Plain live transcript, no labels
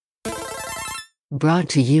Brought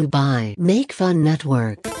to you by Make Fun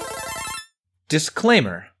Network.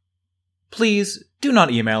 Disclaimer. Please do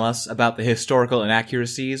not email us about the historical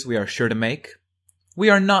inaccuracies we are sure to make. We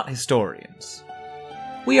are not historians.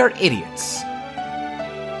 We are idiots.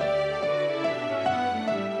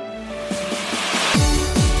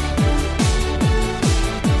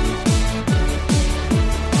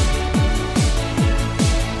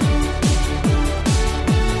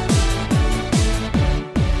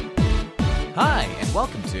 Hi, and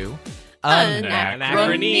welcome to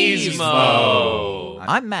Anachronismo.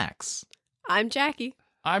 I'm Max. I'm Jackie.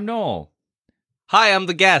 I'm Noel. Hi, I'm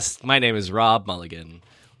the guest. My name is Rob Mulligan.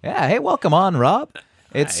 Yeah, hey, welcome on, Rob.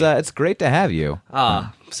 It's great to have you.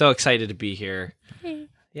 I'm so excited to be here.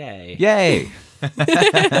 Yay. Yay!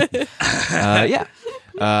 Yeah.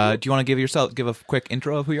 Do you want to give a quick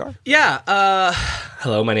intro of who you are? Yeah.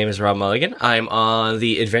 Hello, my name is Rob Mulligan. I'm on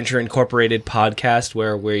the Adventure Incorporated podcast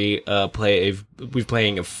where we've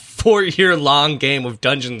playing a 4-year-long game of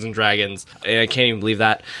Dungeons and Dragons. And I can't even believe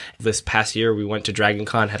that. This past year, we went to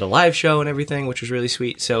DragonCon, had a live show and everything, which was really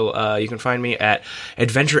sweet. So you can find me at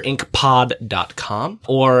adventureincpod.com.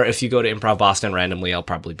 Or if you go to Improv Boston randomly, I'll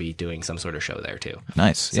probably be doing some sort of show there too.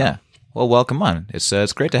 Nice. Yeah. Well, welcome on. It's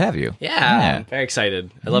great to have you. Yeah. I'm very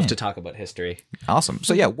excited. I love to talk about history. Awesome.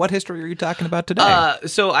 So yeah, what history are you talking about today?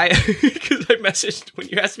 So because I messaged when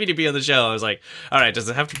you asked me to be on the show, I was like, all right, does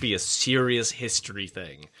it have to be a serious history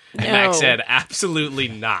thing? And Max said, absolutely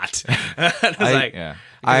not. And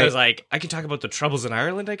I was like, I can talk about the Troubles in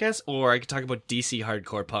Ireland, I guess, or I could talk about DC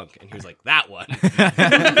hardcore punk. And he was like, that one.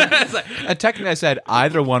 Technically, I said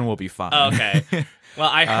either one will be fine. Okay. Well,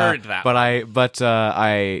 I heard that.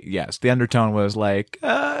 Yes, the undertone was like,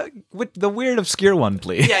 with the weird, obscure one,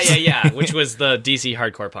 please. Yeah. Which was the DC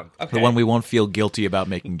hardcore punk. Okay. The one we won't feel guilty about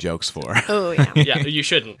making jokes for. Oh, yeah. Yeah, you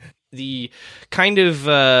shouldn't. The kind of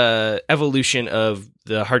evolution of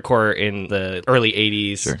the hardcore in the early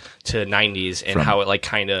 80s to 90s and how it like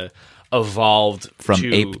kind of evolved from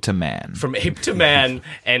ape to man. From ape to man,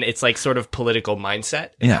 and it's like sort of political mindset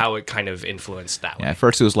and how it kind of influenced that way. Yeah, at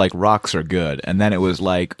first it was like rocks are good, and then it was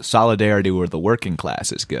like solidarity with the working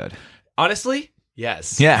class is good. Honestly,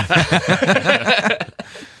 yes. Yeah.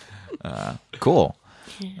 Cool.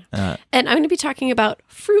 And I'm going to be talking about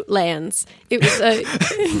Fruitlands. It was a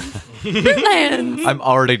Fruitlands. I'm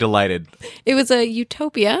already delighted. It was a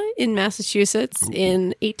utopia in Massachusetts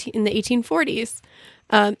in the 1840s.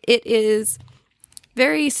 It is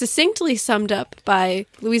very succinctly summed up by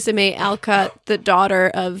Louisa May Alcott, the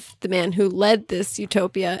daughter of the man who led this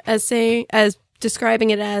utopia, as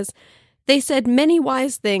describing it as, they said many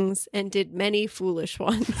wise things and did many foolish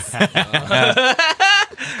ones.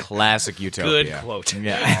 Classic utopia. Good quote.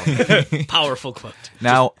 Yeah. Powerful quote.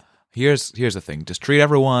 Now, here's the thing. Just treat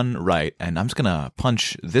everyone right, and I'm just going to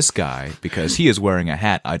punch this guy because he is wearing a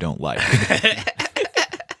hat I don't like.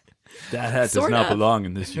 That hat Sort does not of. belong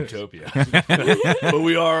in this utopia. But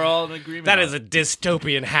we are all in agreement. That on is a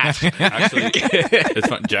dystopian hat. Actually, it's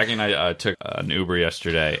fun. Jackie and I took an Uber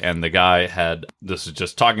yesterday, and the guy this is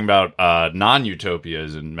just talking about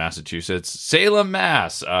non-utopias in Massachusetts. Salem,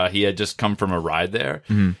 Mass. He had just come from a ride there.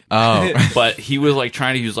 Mm-hmm. Oh. But he was like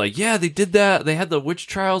he was like, yeah, they did that. They had the witch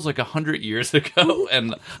trials like 100 years ago.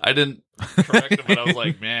 And I didn't correct him, but I was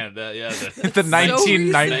like, man, the 1919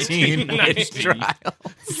 witch 1919. trials.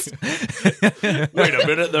 Wait a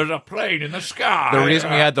minute, there's a plane in the sky. The reason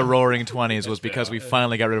we had the Roaring 20s was because we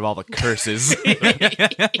finally got rid of all the curses.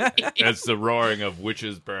 It's the roaring of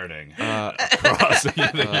witches burning across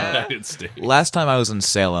the United States. Last time I was in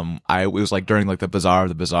Salem, it was like during like the Bazaar of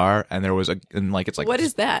the Bazaar, and there was it's like What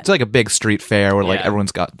is that? It's like a big street fair where like Yeah.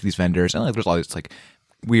 everyone's got these vendors, and like there's all these like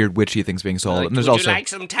weird witchy things being sold. Like, and there's would also you like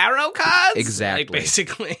some tarot cards? Exactly. Like,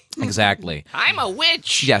 basically. exactly. I'm a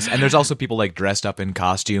witch. Yes, and there's also people like dressed up in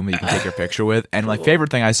costume that you can take your picture with. And my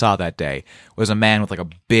favorite thing I saw that day was a man with like a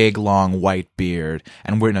big long white beard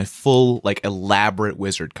and wearing a full like elaborate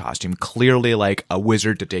wizard costume, clearly like a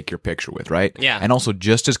wizard to take your picture with, right? Yeah. And also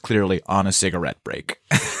just as clearly on a cigarette break.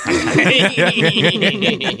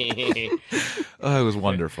 Oh, it was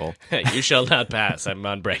wonderful. You shall not pass. I'm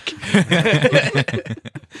on break.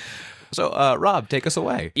 So, Rob, take us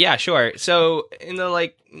away. Yeah, sure. So in the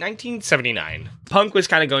 1979, punk was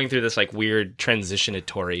kind of going through this weird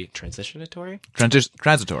transitory.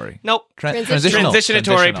 Nope. Transitional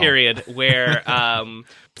Transitory period where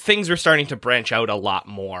things were starting to branch out a lot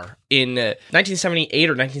more. In 1978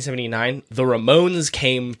 or 1979, the Ramones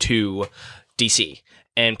came to DC.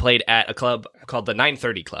 and played at a club called the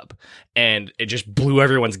 930 Club. And it just blew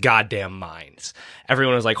everyone's goddamn minds.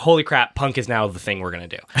 Everyone was like, holy crap, punk is now the thing we're going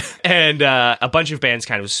to do. And a bunch of bands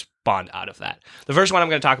kind of spawned out of that. The first one I'm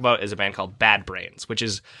going to talk about is a band called Bad Brains, which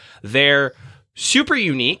is they're super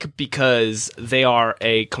unique because they are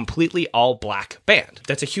a completely all-black band.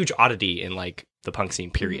 That's a huge oddity in, like, the punk scene,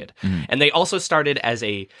 period. And they also started as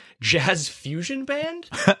a jazz fusion band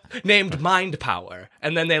named Mind Power.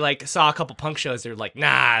 And then they like saw a couple punk shows. They're like,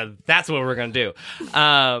 nah, that's what we're going to do.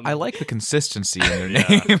 I like the consistency in their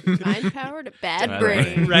name. Mind power to bad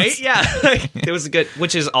brain. Right? Yeah. It was good,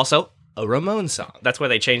 which is also a Ramones song. That's why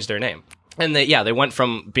they changed their name. And they went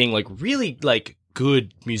from being like really like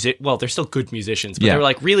good music. Well, they're still good musicians, but they were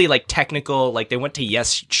like really like technical. Like they went to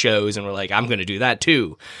Yes shows and were like, I'm going to do that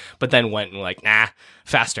too. But then went and like, nah,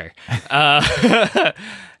 faster.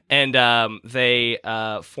 And they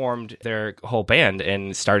formed their whole band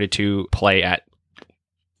and started to play at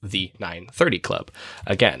the 930 Club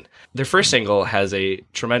again. Their first single has a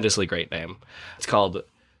tremendously great name. It's called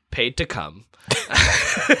Paid to Come.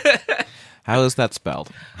 How is that spelled?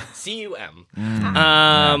 C-U-M.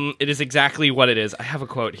 It is exactly what it is. I have a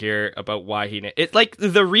quote here about why he named it. Like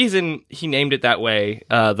the reason he named it that way.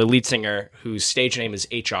 The lead singer, whose stage name is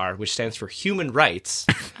HR, which stands for Human Rights,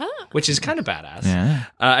 which is kind of badass. Yeah.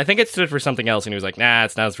 I think it stood for something else, and he was like, "Nah,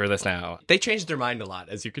 it's not for this now." They changed their mind a lot,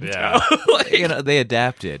 as you can tell. Like, You know, they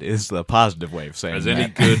adapted is the positive way of saying As that. any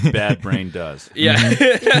good bad brain does. yeah.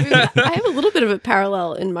 I have a little bit of a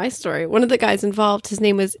parallel in my story. One of the guys involved, his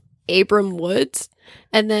name was Abram Woods.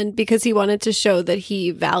 And then because he wanted to show that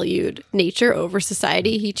he valued nature over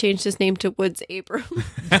society, he changed his name to Woods Abram.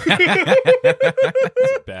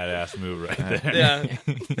 Badass move right there. Yeah.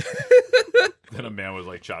 Then a man was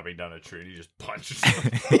like chopping down a tree and he just punched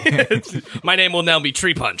him. My name will now be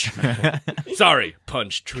Tree Punch. Sorry,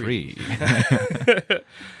 Punch Tree.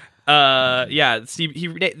 Steve,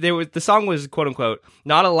 the song was quote unquote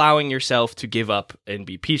not allowing yourself to give up and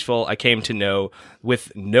be peaceful. I came to know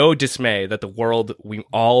with no dismay that the world we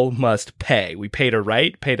all must pay. We pay to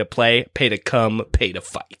write, pay to play, pay to come, pay to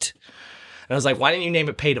fight. And I was like, why didn't you name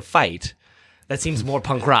it Pay to Fight? That seems more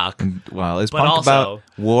punk rock. Well, is But punk also- about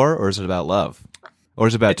war or is it about love? Or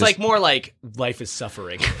is it about It's like more like life is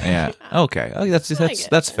suffering. Yeah. Okay. Oh, that's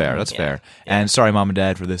fair. That's fair. And sorry, mom and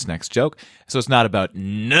dad, for this next joke. So it's not about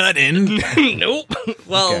nutting. Nope.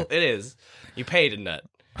 Well, Okay. it is. You pay to nut,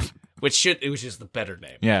 which is the better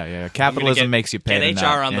name. Yeah. Capitalism get- makes you pay. get to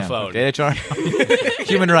HR nut. on the phone. Get HR.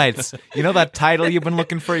 Human rights. You know that title you've been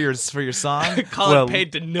looking for your song? Call it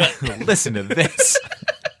Paid to Nut. Listen to this.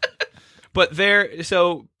 But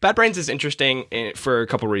so Bad Brains is interesting for a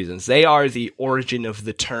couple reasons. They are the origin of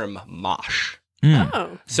the term mosh.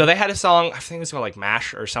 Oh. So they had a song, I think it was called like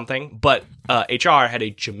Mash or something, but HR had a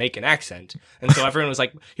Jamaican accent. And so everyone was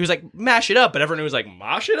like, he was like, mash it up. But everyone was like,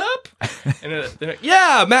 mosh it up? And they're like,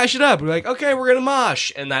 yeah, mash it up. We're like, okay, we're going to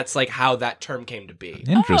mosh. And that's like how that term came to be.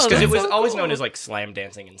 Interesting. Because it was So always cool. known as like slam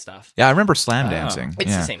dancing and stuff. Yeah, I remember slam dancing. It's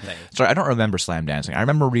Yeah. the same thing. Sorry, I don't remember slam dancing. I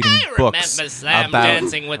remember reading books slam about.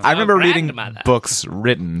 dancing with I remember your reading grandmother. books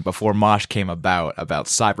written before Mosh came about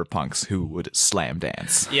cyberpunks who would slam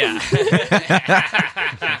dance. Yeah.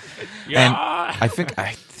 And I think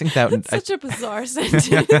that Such a bizarre sentence.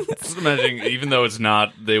 Just imagine, even though it's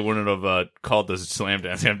not, they wouldn't have called this slam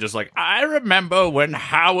dancing. I'm just like, I remember when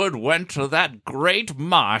Howard went to that great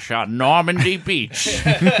marsh on Normandy Beach.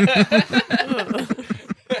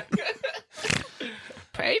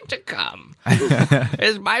 Paid to Come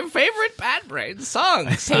is my favorite Bad Brains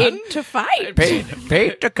song, son. Paid to fight.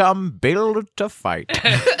 paid to come, build to fight.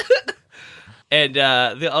 And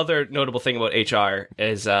the other notable thing about HR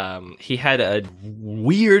is he had a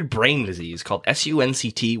weird brain disease called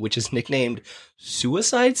SUNCT, which is nicknamed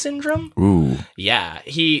suicide syndrome. Ooh. Yeah.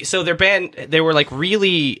 So their band, they were like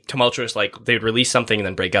really tumultuous. Like they'd release something and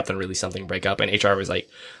then break up, then release something, break up. And HR was like,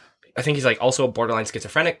 I think he's like also borderline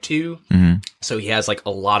schizophrenic too. Mm-hmm. So he has like a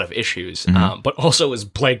lot of issues, but also is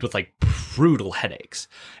plagued with like brutal headaches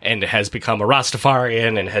and has become a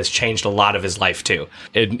Rastafarian and has changed a lot of his life too.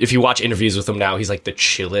 And if you watch interviews with him now, he's like the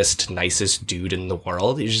chillest, nicest dude in the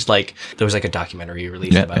world. He's just like, there was like a documentary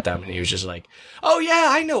released about them and he was just like, oh yeah,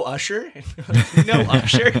 I know Usher. You know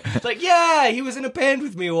Usher? It's like, yeah, he was in a band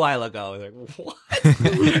with me a while ago. I was like,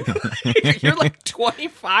 what? You're like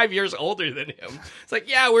 25 years older than him. It's like,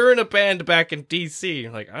 yeah, we were in a band back in DC.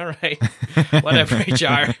 You're like, all right, whatever,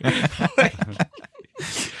 HR.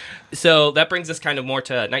 So that brings us kind of more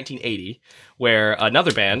to 1980, where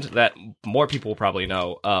another band that more people will probably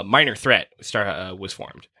know, Minor Threat, was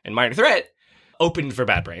formed. And Minor Threat opened for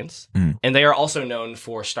Bad Brains, and they are also known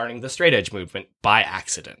for starting the straight edge movement by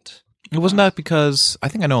accident. It wasn't that because I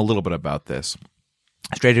think I know a little bit about this.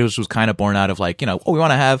 Straight Edge was kind of born out of like, we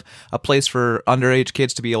want to have a place for underage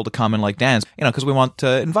kids to be able to come and like dance, because we want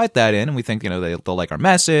to invite that in, and we think, they'll like our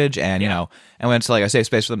message, and, and when it's like a safe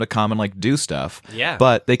space for them to come and like do stuff. Yeah.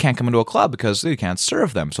 But they can't come into a club because we can't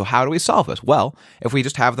serve them. So how do we solve this? Well, if we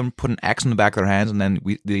just have them put an X in the back of their hands and then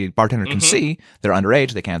the bartender can see they're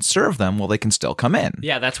underage, they can't serve them, well, they can still come in.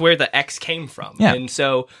 Yeah, that's where the X came from. Yeah. And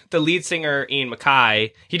so the lead singer, Ian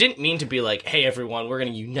Mackay, he didn't mean to be like, hey, everyone, we're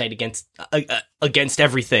going to unite against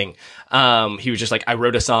everything. He was just like, I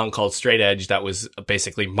wrote a song called Straight Edge that was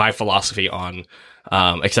basically my philosophy on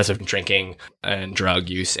excessive drinking and drug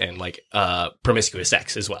use and like promiscuous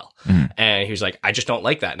sex as well. And he was like, I just don't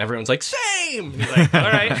like that. And everyone's like, same. He's like, all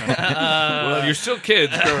right. Well, you're still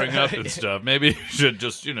kids growing up and stuff. Maybe you should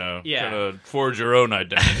just, kind of forge your own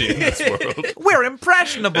identity in this world. We're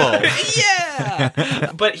impressionable.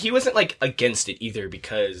 Yeah. But he wasn't like against it either,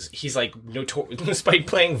 because he's like despite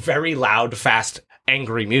playing very loud, fast,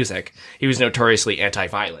 angry music, he was notoriously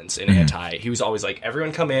anti-violence and he was always like,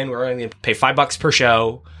 everyone come in, we're going to pay $5 per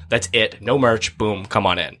show, that's it, no merch, boom, come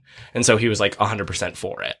on in. And so he was like 100%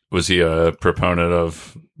 for it. Was he a proponent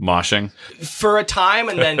of moshing? For a time,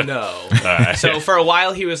 and then no. Right. So for a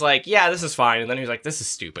while he was like, yeah, this is fine, and then he was like, this is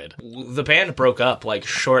stupid. The band broke up like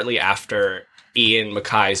shortly after Ian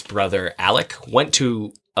Mackay's brother Alec went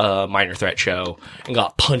to a Minor Threat show and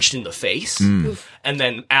got punched in the face. And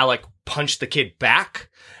then Alec punched the kid back,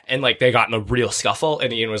 and like they got in a real scuffle,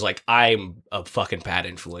 and Ian was like, I'm a fucking bad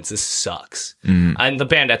influence, this sucks. And the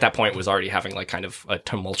band at that point was already having like kind of a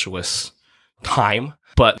tumultuous time,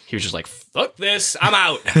 but he was just like, fuck this, I'm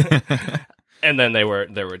out. And then they were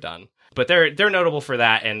done. But they're notable for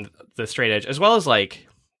that, and the Straight Edge, as well as like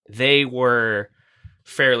they were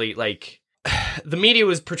fairly like the media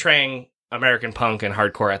was portraying American punk and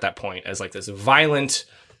hardcore at that point as like this violent,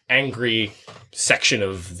 angry section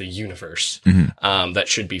of the universe that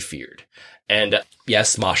should be feared. And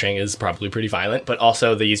yes, moshing is probably pretty violent, but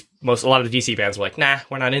also a lot of the DC bands were like, nah,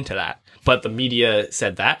 we're not into that. But the media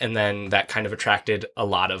said that, and then that kind of attracted a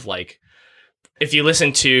lot of like, if you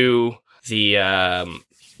listen to the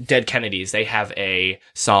Dead Kennedys, they have a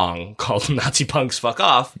song called Nazi Punks Fuck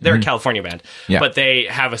Off. They're a California band, but they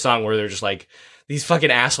have a song where they're just like, these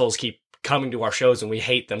fucking assholes keep coming to our shows and we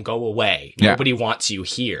hate them, go away. Nobody wants you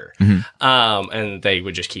here. And they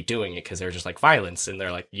would just keep doing it because they're just like, violence. And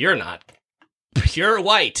they're like, you're not pure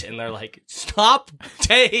white. And they're like, stop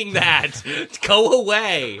saying that, go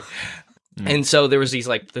away. And so there was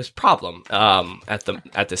this problem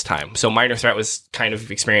at this time. So Minor Threat was kind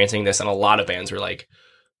of experiencing this, and a lot of bands were like,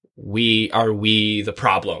 are we the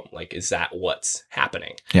problem? Like, is that what's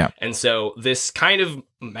happening? Yeah. And so this kind of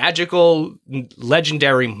magical,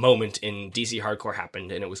 legendary moment in DC hardcore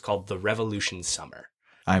happened, and it was called the Revolution Summer.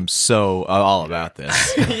 I'm so all about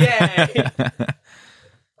this. Yay!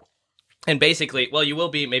 And basically, well, you will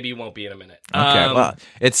be, maybe you won't be in a minute. Okay, well,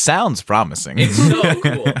 it sounds promising. It's so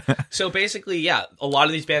cool. So basically, yeah, a lot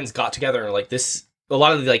of these bands got together and like this, a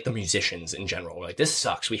lot of the musicians in general were like, this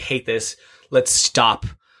sucks, we hate this, let's stop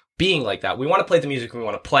being like that. We want to play the music we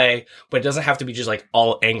want to play, but it doesn't have to be just like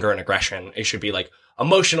all anger and aggression. It should be like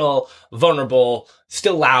emotional, vulnerable,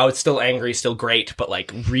 still loud, still angry, still great, but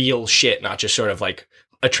like real shit, not just sort of like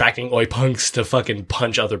attracting oi punks to fucking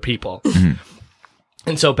punch other people.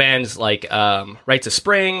 And so bands like Rites of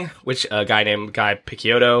Spring, which a guy named Guy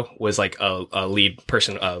Picciotto was like a lead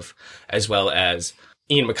person of, as well as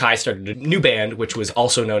Ian Mackay started a new band, which was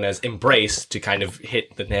also known as Embrace, to kind of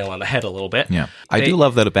hit the nail on the head a little bit. Yeah. I do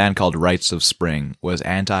love that a band called Rites of Spring was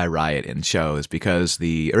anti-riot in shows, because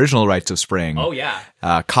the original Rites of Spring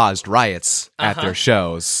caused riots at their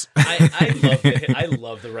shows. I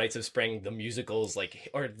love the Rites of Spring, the musicals,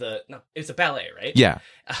 it's a ballet, right? Yeah.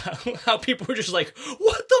 How people were just like,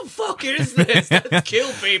 what the fuck is this? Let's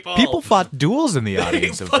kill people. People fought duels in the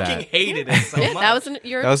audience they of fucking that. hated it so much.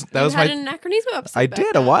 That was an Anachronismo episode. I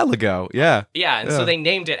did a while ago. Yeah. Yeah, and so they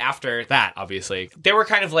named it after that, obviously. They were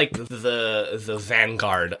kind of like the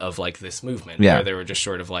vanguard of like this movement, where they were just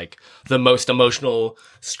sort of like the most emotional,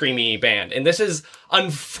 screamy band. And this is,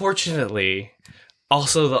 unfortunately,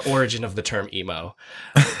 also the origin of the term emo.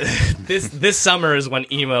 This summer is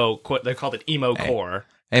when emo, they called it emo core.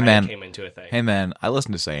 Hey man, came into a thing. Hey man, I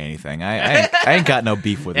listen to Say Anything. I ain't got no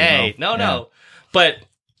beef with Hey, emo. No. But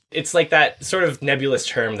it's like that sort of nebulous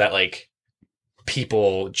term that like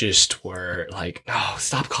people just were like, no,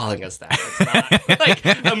 stop calling us that. It's not like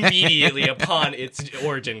immediately upon its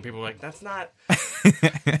origin, people were like, that's not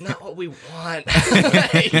what we want.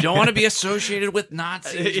 You don't want to be associated with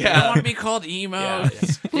Nazis. You don't want to be called emo.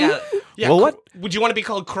 Yeah. Yeah, Well, what? Would you want to be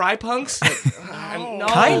called Cry Punks? Like, no.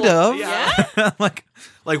 Kind of. Yeah.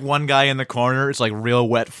 like one guy in the corner, it's like real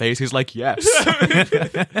wet face. He's like, yes.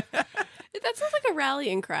 That sounds like a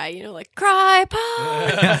rallying cry, like cry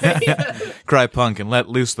punk Cry punk and let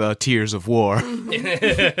loose the tears of war.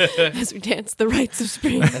 as we dance the rites of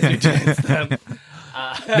spring.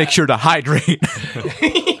 Make sure to hydrate.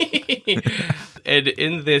 And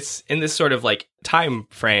in this sort of like time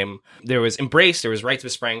frame, there was Embrace, there was Rites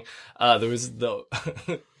of Spring, there was the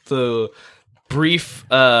the brief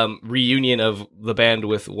reunion of the band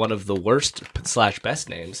with one of the worst / best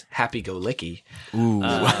names, Happy Go Licky. Ooh,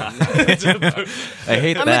 I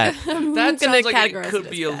hate that. That sounds like it categorize could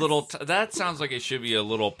it be as a best. little. That sounds like it should be a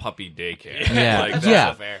little puppy daycare. Yeah, like that.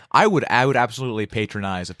 yeah. fair. I would absolutely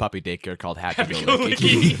patronize a puppy daycare called Happy Go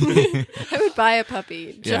Licky. I would buy a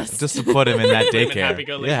puppy Yeah, just just to put him in that daycare. Happy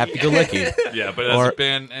Go Licky. Yeah, Happy Go Licky. Yeah, but Or- has it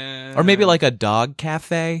been? Or maybe like a dog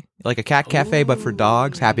cafe, like a cat cafe, but for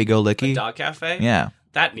dogs. Happy Go Licky. Dog Cafe? Yeah,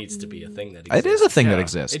 That needs to be a thing that exists. it is a thing that Yeah.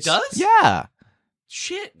 exists. It does? Yeah.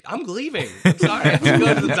 Shit, I'm leaving. I'm sorry, I have to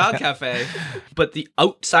go to the Dog Cafe. But the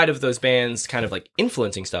outside of those bands kind of like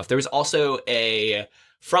influencing stuff, there was also a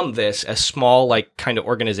small like kind of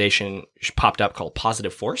organization popped up called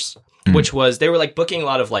Positive Force, which was, they were like booking a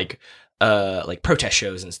lot of like protest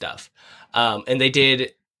shows and stuff. And they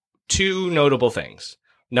did two notable things.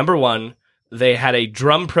 Number one, they had a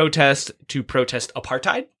drum protest to protest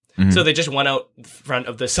apartheid. So they just went out front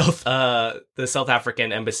of the South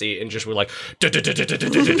African embassy and just were like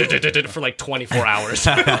for like 24 hours.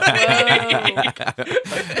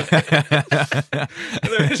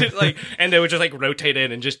 And they would just like rotate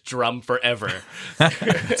in and just drum forever.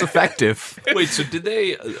 It's effective. Wait, so did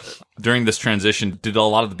they during this transition? Did a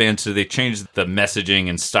lot of the bands, did they change the messaging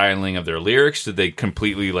and styling of their lyrics? Did they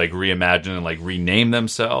completely like reimagine and like rename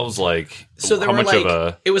themselves? Like, So there how were much like of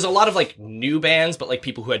a it was a lot of like new bands, but like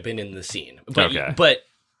people who had been in the scene. But Okay. but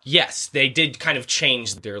yes, they did kind of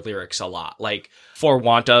change their lyrics a lot. Like For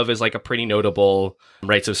Want Of is like a pretty notable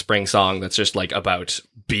Rites of Spring song that's just like about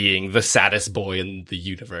being the saddest boy in the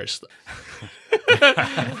universe. and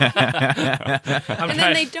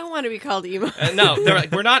then they don't want to be called emo. No, they're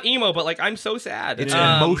like, we're not emo, but like I'm so sad. It's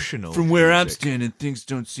emotional. From where I'm music. standing, things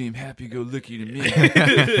don't seem happy-go-lucky to me.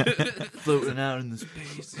 Floating out in the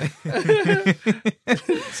space.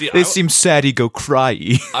 see, They seem saddy go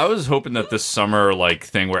cryy. I was hoping that this summer like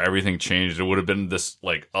thing where everything changed, it would have been this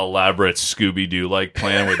like elaborate Scooby-Doo like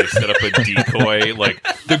plan where they set up a decoy, like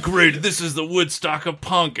this is the Woodstock of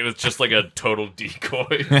punk, and it's just like a total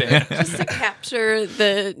decoy band. Just to capture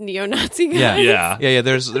the neo-Nazi guy. Yeah. Yeah.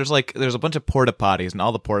 There's a bunch of porta potties, and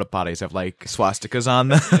all the porta potties have like swastikas on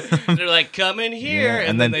them. They're like, come in here, Yeah, and,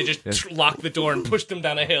 and then then- they just lock the door and push them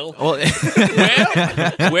down a hill. Well,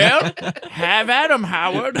 Well, have at 'em,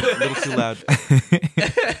 Howard. a little too loud.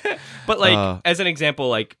 But like as an example,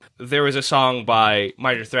 like there was a song by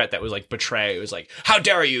Minor Threat that was like Betray. It was like, how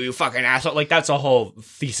dare you, you fucking asshole. Like that's a whole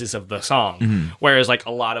thesis of the song. Whereas like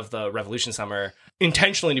a lot of the Revolution Summer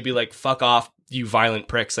intentionally to be like, fuck off, you violent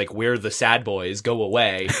pricks, like we're the sad boys, go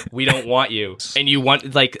away. We don't want you. And you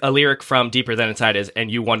want like a lyric from Deeper Than Inside is,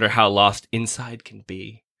 and you wonder how lost inside can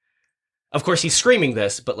be. Of course he's screaming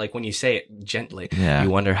this, but like when you say it gently, Yeah. you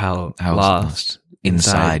wonder how How lost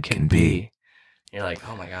inside can be. You're like,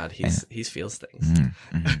 oh my god, he feels things.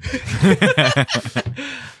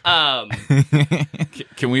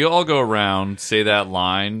 Can we all go around, say that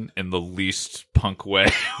line in the least punk way?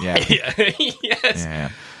 Yeah. Yes. Yeah.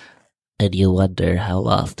 And you wonder how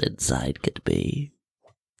lost inside could be.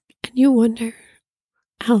 And you wonder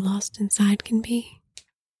how lost inside can be.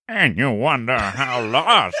 And you wonder how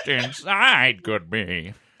lost inside could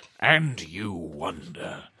be. And you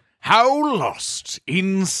wonder how lost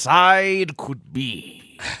inside could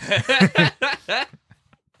be.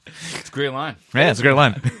 It's a great line. Yeah, it's a great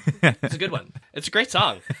line. It's a good one. It's a great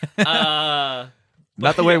song.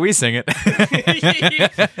 Not the way we sing it.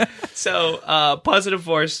 So, Positive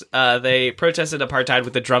Force, they protested apartheid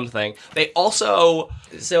with the drum thing. They also,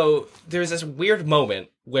 so there's this weird moment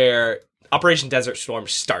where Operation Desert Storm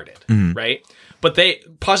started, right? But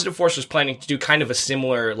Positive Force was planning to do kind of a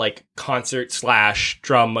similar like concert /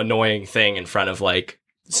 drum annoying thing in front of like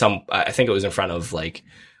I think it was in front of like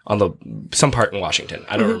on some part in Washington.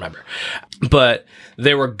 I don't remember. But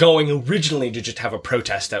they were going originally to just have a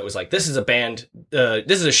protest that was like, this is a band,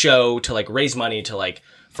 this is a show to like raise money to like,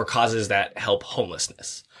 for causes that help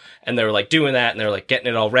homelessness. And they were like doing that, and they were like getting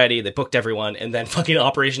it all ready. They booked everyone, and then fucking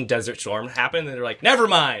Operation Desert Storm happened, and they're like, never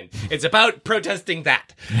mind. It's about protesting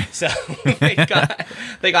that. So they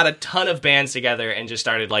got a ton of bands together and just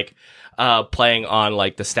started like playing on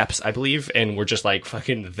like the steps, I believe, and we're just like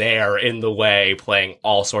fucking there in the way, playing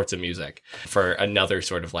all sorts of music for another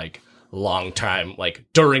sort of like long time, like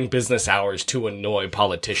during business hours to annoy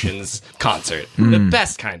politicians concert. The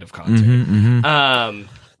best kind of concert.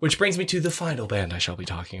 Which brings me to the final band I shall be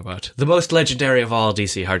talking about. The most legendary of all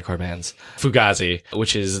DC hardcore bands, Fugazi,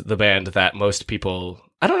 which is the band that most people...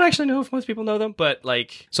 I don't actually know if most people know them, but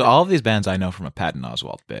like... So all of these bands I know from a Patton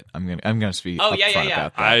Oswalt bit. I'm gonna speak upfront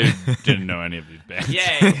about that. I didn't know any of these bands.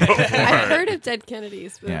 Yay. I've heard of Dead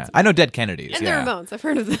Kennedys. But Yeah, I know Dead Kennedys. and yeah. the Ramones. I've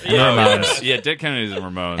heard of them. Yeah, Dead Kennedys and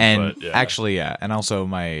Ramones. And but, yeah. actually, and also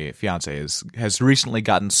my fiance has recently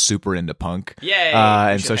gotten super into punk. Yay.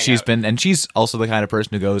 And We so should hang out. she's also the kind of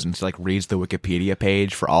person who goes and like reads the Wikipedia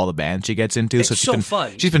page for all the bands she gets into. It's so she's so been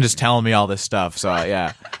fun. She's been just telling me all this stuff. So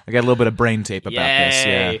yeah, I got a little bit of brain tape about this.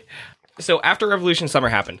 Yeah. Yay. So after Revolution Summer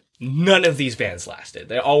happened, none of these bands lasted.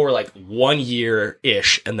 They all were like 1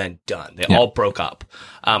 year-ish and then done. They all broke up.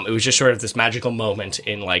 It was just sort of this magical moment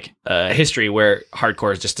in like history where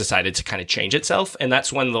hardcore just decided to kind of change itself. And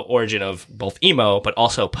that's when the origin of both emo, but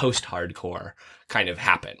also post-hardcore kind of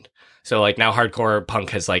happened. So like now hardcore punk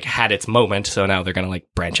has like had its moment. So now they're going to like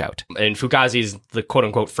branch out. And Fugazi's the quote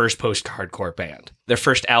unquote first post-hardcore band. Their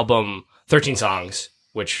first album, 13 songs,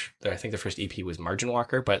 which I think the first EP was Margin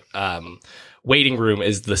Walker, but Waiting Room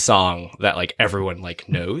is the song that like everyone like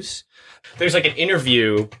knows. There's like an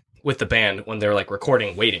interview with the band when they're like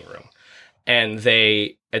recording Waiting Room, and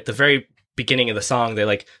they at the very beginning of the song they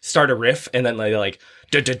like start a riff and then they like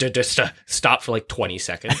stop for like 20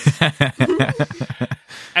 seconds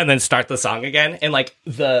and then start the song again, and like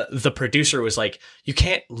the producer was like, you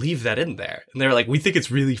can't leave that in there, and they're like, we think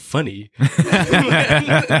it's really funny.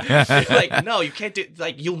 Like, no, you can't do,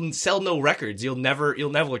 like, you'll sell no records, you'll never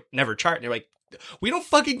chart. And they're like, we don't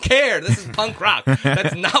fucking care, this is punk rock,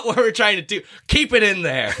 that's not what we're trying to do, keep it in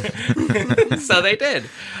there. So they did.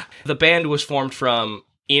 The band was formed from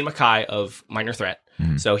Ian MacKaye of Minor Threat.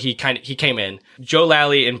 So he came in. Joe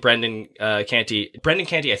Lally and Brendan Canty. Brendan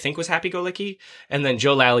Canty, I think, was Happy Go Licky, and then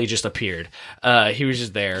Joe Lally just appeared. He was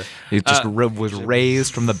just there. He just was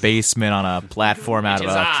raised from the basement on a platform out of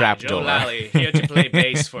a trapdoor. Joe Lally, here to play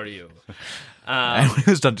bass for you. And when it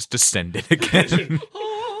was done, just descended again.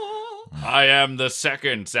 I am the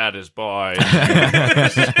second saddest boy.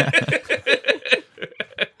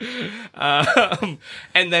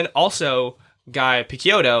 And then also Guy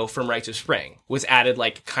Picciotto from Rites of Spring was added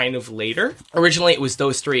like kind of later. Originally it was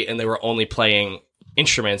those three and they were only playing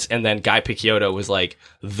instruments, and then Guy Picciotto was like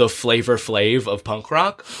the Flavor Flav of punk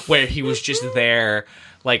rock, where he was just there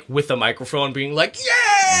like with the microphone being like,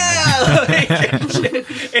 yeah, like,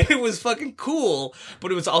 and it was fucking cool,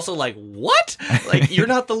 but it was also like, what? Like, you're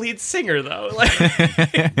not the lead singer though. Like,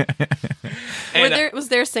 and, Was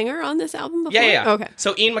there a singer on this album before? yeah. Okay.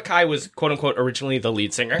 So Ian MacKaye was quote unquote originally the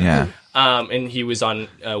lead singer. Yeah. And he was on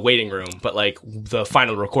Waiting Room, but like the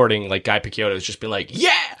final recording, like Guy Picciotto has just been like,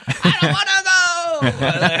 yeah, I don't want to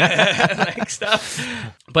go, like stuff.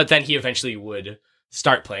 But then he eventually would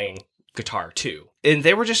start playing guitar too. And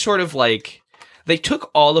they were just sort of like, they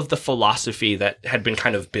took all of the philosophy that had been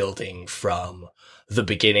kind of building from the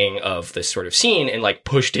beginning of this sort of scene and like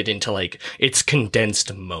pushed it into like its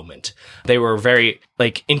condensed moment. They were very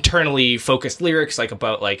like internally focused lyrics, like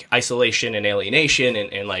about like isolation and alienation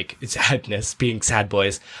and like sadness, being sad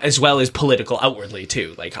boys, as well as political outwardly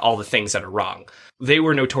too, like all the things that are wrong. They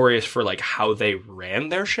were notorious for like how they ran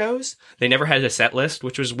their shows. They never had a set list,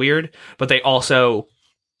 which was weird, but they also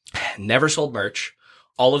never sold merch.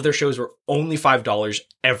 All of their shows were only $5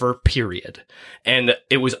 ever, period. And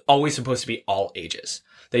it was always supposed to be all ages.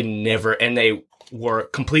 They were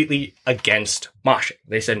completely against moshing.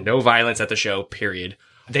 They said no violence at the show, period.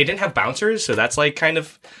 They didn't have bouncers, so that's like kind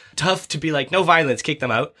of tough to be like, no violence, kick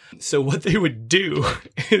them out. So what they would do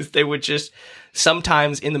is they would just,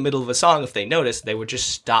 sometimes in the middle of a song, if they noticed, they would just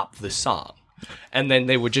stop the song. And then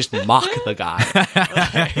they would just mock the guy.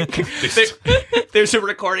 Like, there's a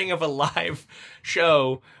recording of a live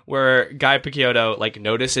show where Guy Picciotto like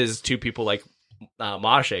notices two people like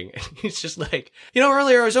moshing. And he's just like,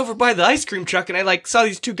 earlier I was over by the ice cream truck and I like saw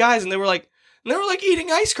these two guys and they were like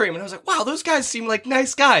eating ice cream. And I was like, wow, those guys seem like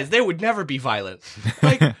nice guys. They would never be violent.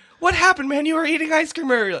 Like, what happened, man? You were eating ice cream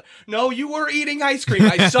earlier. No, you were eating ice cream.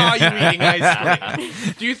 I saw you eating ice cream.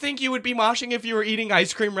 Do you think you would be moshing if you were eating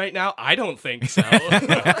ice cream right now? I don't think so. Get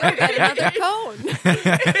another cone.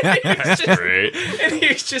 It's just- Great. And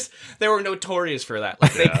he's just, they were notorious for that.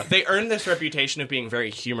 Like they earned this reputation of being very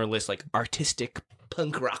humorless, like artistic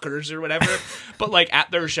punk rockers or whatever. But like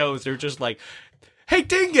at their shows, they're just like, hey,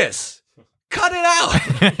 Dingus, cut it out.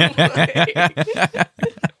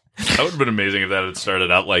 That would have been amazing if that had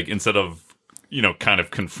started out like instead of kind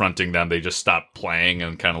of confronting them, they just stopped playing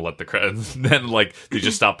and kind of let the crowd. Then like they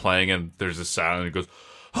just stop playing and there's a sound and it goes,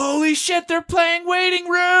 "Holy shit! They're playing Waiting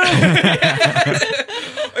Room."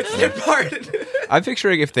 It's their part. I'm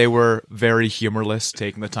picturing if they were very humorless,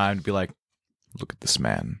 taking the time to be like, look at this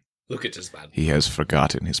man. Look at this man. He has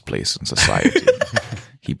forgotten his place in society.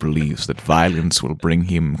 He believes that violence will bring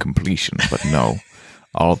him completion, but no,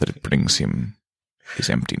 all that it brings him is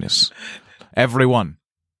emptiness. Everyone,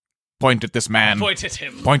 point at this man. Point at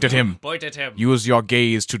him. Point at him. Point at him. Use your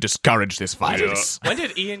gaze to discourage this violence. When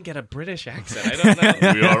did Ian get a British accent? I don't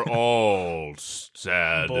know. We are all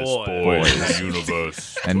saddest boys in the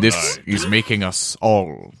universe. And this tonight. is making us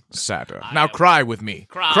all sadder. Now cry with me.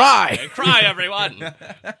 Cry! Cry, everyone!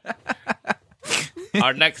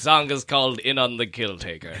 Our next song is called In on the Kill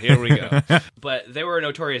Taker. Here we go. But they were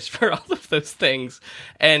notorious for all of those things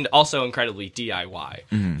and also incredibly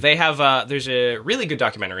DIY. They have, there's a really good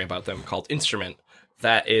documentary about them called Instrument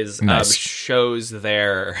that is, Nice. shows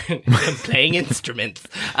their playing instruments.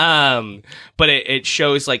 But it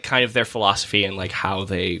shows like kind of their philosophy and like how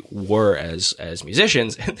they were as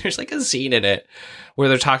musicians. And there's like a scene in it where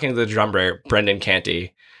they're talking to the drummer, Brendan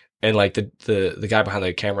Canty. And like the guy behind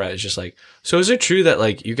the camera is just like, so is it true that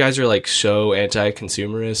like you guys are like so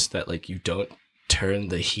anti-consumerist that like you don't turn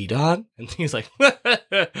the heat on? And he's like,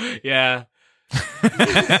 yeah.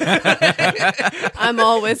 I'm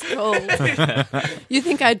always cold. You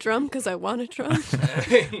think I drum because I want to drum?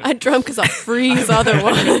 I drum because I'll freeze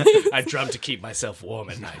otherwise. I drum to keep myself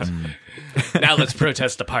warm at night. Now let's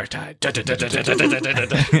protest apartheid.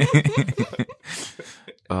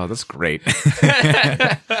 Oh, that's great.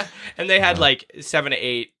 And they had like 7 to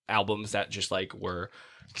 8 albums that just like were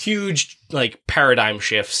huge like paradigm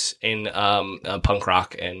shifts in punk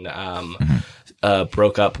rock and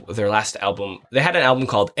broke up their last album. They had an album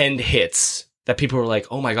called End Hits that people were like,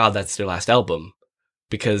 oh my god, that's their last album.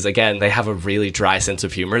 Because again, they have a really dry sense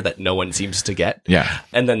of humor that no one seems to get. Yeah.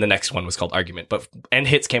 And then the next one was called Argument. But End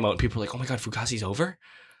Hits came out and people were like, oh my god, Fugazi's over?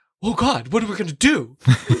 Oh god, what are we going to do?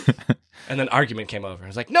 And then Argument came over. I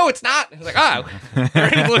was like, no, it's not. I was like,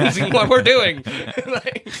 they're influencing what we're doing.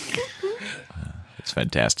 Like, It's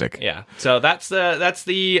fantastic. yeah. So that's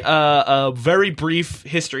the very brief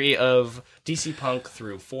history of DC Punk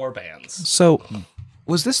through 4 bands. So,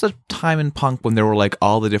 was this a time in punk when there were like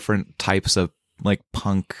all the different types of like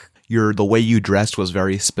punk? The way you dressed was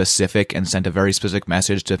very specific and sent a very specific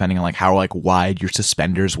message depending on like how like wide your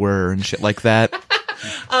suspenders were and shit like that.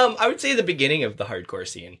 I would say the beginning of the hardcore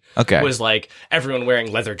scene was like everyone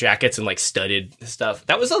wearing leather jackets and like studded stuff.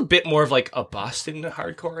 That was a bit more of like a Boston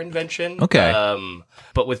hardcore invention. Okay.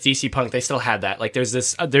 But with DC Punk, they still had that. Like there's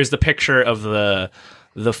the picture of the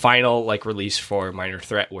final like release for Minor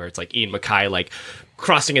Threat where it's like Ian MacKaye like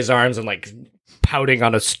crossing his arms and like pouting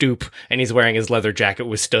on a stoop and he's wearing his leather jacket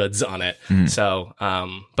with studs on it. So,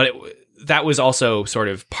 but that was also sort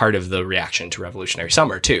of part of the reaction to Revolutionary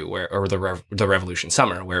Summer too, or the Revolution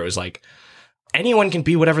Summer, where it was like anyone can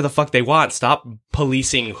be whatever the fuck they want. Stop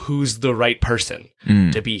policing who's the right person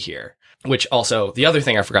to be here. Which also, the other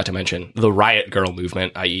thing I forgot to mention, the Riot Girl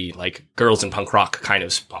movement, i.e. like girls in punk rock kind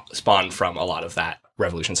of spawned from a lot of that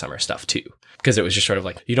Revolution Summer stuff too. Because it was just sort of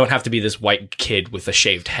like, you don't have to be this white kid with a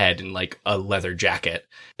shaved head and like a leather jacket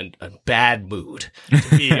and a bad mood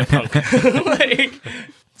to be a punk. Like,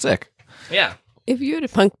 Sick. yeah. If you had a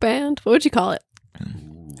punk band, what would you call it?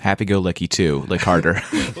 Happy Go Lucky too, like harder.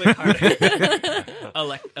 Lick harder.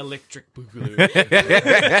 Electric Boogaloo.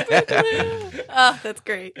 Oh, that's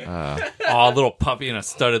great. Oh, little puppy in a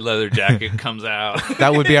studded leather jacket comes out.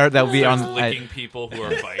 That would be on Starts licking people who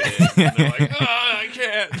are fighting. And they're like, oh, I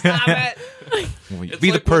can't. Stop it. be the like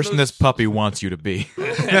one of person those- this puppy wants you to be.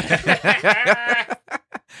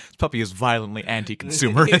 This puppy is violently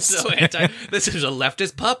anti-consumerist. So this is a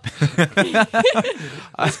leftist pup.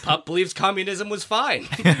 This pup believes communism was fine.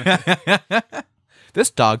 This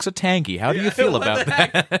dog's a tanky. How do you feel What about the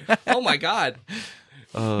that? heck? Oh my god.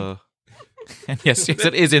 Yes,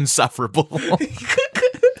 it is insufferable.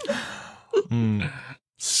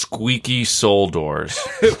 Squeaky soul doors.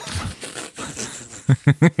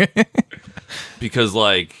 Because,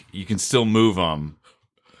 like, you can still move them,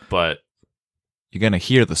 but you're gonna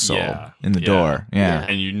hear the soul Yeah. in the Yeah. door. Yeah.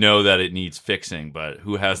 And you know that it needs fixing, but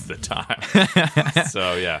who has the time?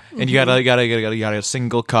 So yeah, And you got a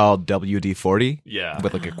single called WD-40 yeah,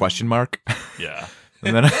 with like a question mark. yeah.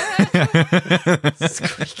 And then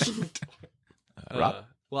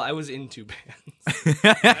Well, I was in 2 bands,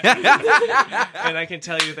 and I can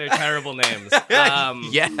tell you they're terrible names.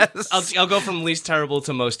 yes. I'll go from least terrible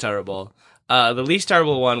to most terrible. The least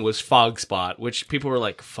terrible one was Fog Spot, which people were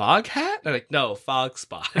like, Fog Hat? They're like, no, Fog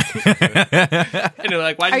Spot. And they're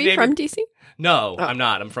like, why did Are you you name from it? DC? No, I'm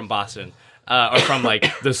not. I'm from Boston. Or from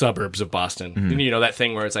like the suburbs of Boston. You know that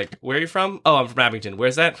thing where it's like, where are you from? Oh, I'm from Abington.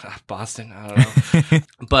 Where's that? Boston. I don't know.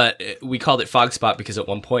 But we called it Fog Spot because at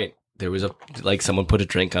one point there was someone put a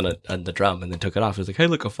drink on the drum and then took it off. It was like, hey,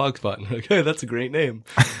 look, a Fog Spot. And we're like, hey, that's a great name.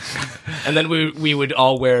 And then we would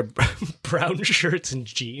all wear brown shirts and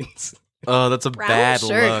jeans. Oh, that's a Brown bad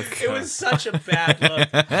shirt. look. It was such a bad look.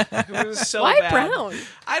 It was so Why bad. brown?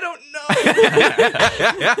 I don't know.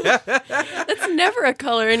 That's never a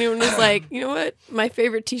color anyone was like, you know what? My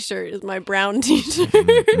favorite T-shirt is my brown T-shirt.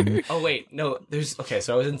 Oh wait, no.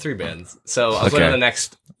 So I was in 3 bands. So I was Okay. on the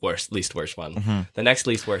next least worst one. The next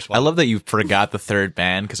least worst one. I love that you forgot the third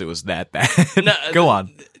band because it was that bad. No, Go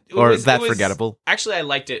on. Or is that it was- forgettable? Actually, I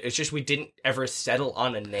liked it. It's just we didn't ever settle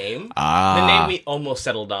on a name. Ah. The name we almost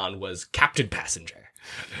settled on was Captain Passenger.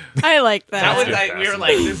 I like That that. was we were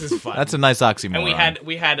like, this is fun. That's a nice oxymoron. And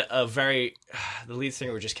we had a very the lead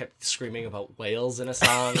singer just kept screaming about whales in a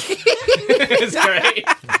song. It was great.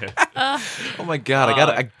 Oh my god,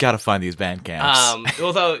 I gotta find these band camps.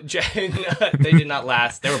 Although they did not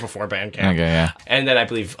last. They were before Bandcamp. Okay, yeah. And then I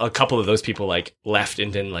believe a couple of those people like left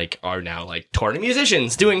and then like are now like touring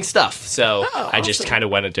musicians doing stuff. So I just kind of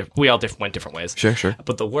went we all went different ways. Sure.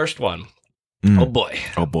 But the worst one, Mm. oh boy,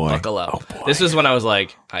 buckle up. This was when I was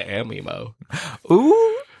like, I am emo.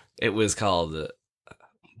 Ooh. It was called.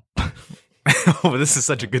 Oh, this is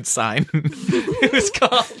such a good sign. It was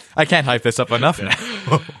called I can't hype this up enough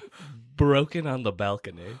now. Broken on the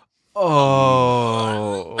Balcony.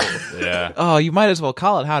 Oh. Yeah. Oh, you might as well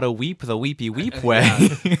call it How to Weep the Weepy Weep Way.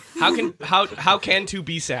 How can to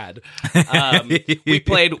be sad? We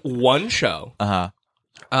played one show. Uh-huh.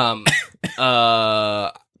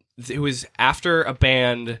 It was after a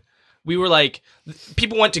band. We were like,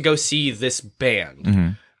 people went to go see this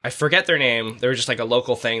band. I forget their name. They were just like a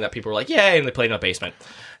local thing that people were like, yay, and they played in a basement.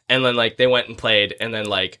 And then like they went and played, and then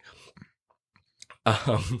like,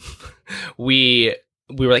 we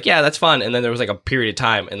were like, yeah, that's fun. And then there was like a period of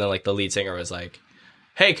time, and then like the lead singer was like,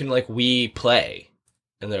 hey, can like we play?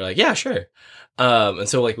 And they're like, yeah, sure. And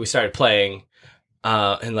so like we started playing.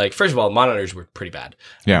 And like, first of all, monitors were pretty bad.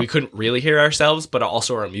 Yeah. We couldn't really hear ourselves, but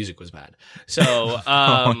also our music was bad. So,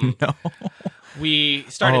 Oh, no. we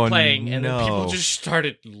started Oh, playing and then people no. just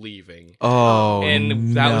started leaving. Oh,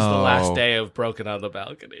 And that was the last no. day of Broken on the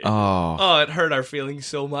Balcony. Oh. It hurt our feelings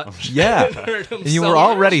so much. Yeah. It hurt them You so were much.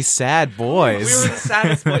 already sad boys. We were the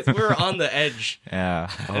saddest boys. We were on the edge Yeah.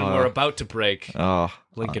 and we're about to break. Oh.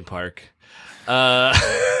 Linkin Park.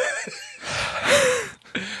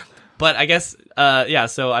 But I guess, yeah,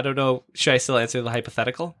 so I don't know. Should I still answer the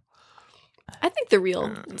hypothetical? I think the real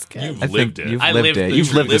is good. You've I lived think it. you've I lived lived it. the You've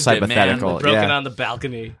truth. lived this Lived it, man. hypothetical. Broken Yeah. on the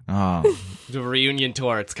Balcony. Oh. The reunion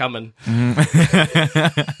tour, it's coming.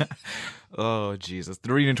 Oh, Jesus.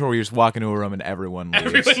 The reunion tour where you just walk into a room and everyone leaves.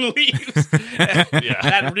 Everyone leaves. Yeah.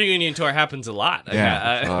 That reunion tour happens a lot.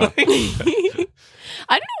 Yeah.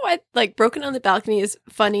 I don't know why like Broken on the Balcony is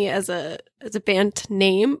funny as a band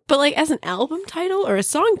name, but like as an album title or a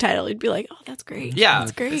song title, you'd be like, oh, that's great. Yeah,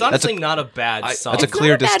 that's great. It's honestly not a bad song. That's a It's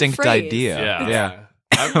clear, not a bad distinct phrase. idea. Yeah. Yeah.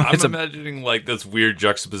 I'm It's a- imagining like this weird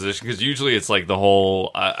juxtaposition because usually it's like the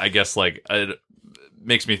whole, I guess like it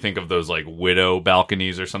makes me think of those like widow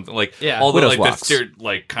balconies or something like. Yeah. Although Widow's like walks. that's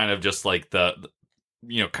like kind of just like the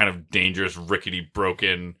you know kind of dangerous rickety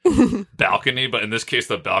broken balcony, but in this case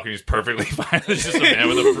the balcony is perfectly fine. It's just a man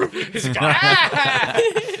with a broken. He's like,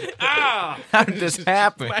 How did this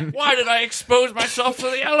happen? why did I expose myself to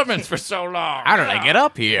the elements for so long? How did I get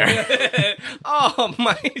up here? Oh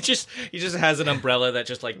my! He just has an umbrella that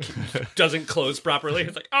just like doesn't close properly.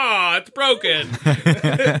 It's like, oh, it's broken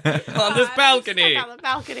on this balcony. Stuck on the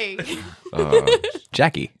balcony.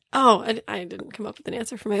 Jackie. Oh, I didn't come up with an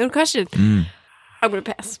answer for my own question. I'm gonna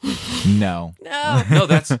pass. No. No. No,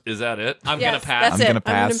 is that it? I'm Yes, gonna pass. That's I'm it. gonna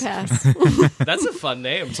pass. I'm gonna pass. That's a fun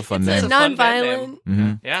name. It's a fun It's name. a fun band non-violent.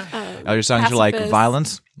 Mhm. Yeah. Oh, your songs are like pacifist.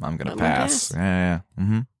 violence? I'm gonna I'm gonna pass. pass. Yeah.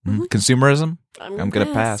 Mm-hmm. Consumerism? I'm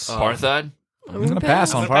gonna pass. Parthide? I'm gonna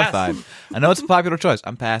pass on Parthide. I know it's a popular choice.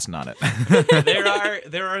 I'm passing on it.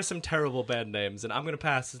 there are some terrible band names, and I'm gonna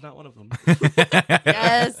pass. It's not one of them.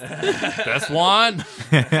 Yes. Best one.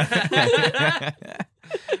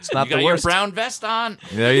 It's not You got the your worst. brown vest on.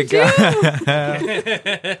 There you go.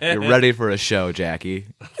 You're ready for a show, Jackie.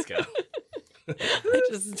 Let's go. I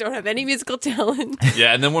just don't have any musical talent.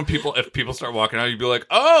 Yeah, and then if people start walking out, you'd be like,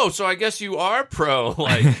 "Oh, so I guess you are pro,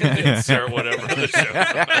 like or whatever the show's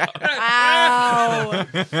about." Wow.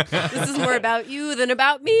 This is more about you than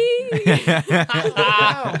about me.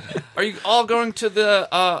 Are you all going to the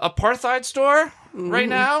Apartheid store right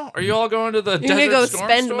now? Are you all going to the You're going to go Desert Storm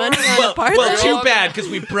spend store? money on apartheid? Well, too bad because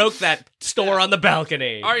we broke that store on the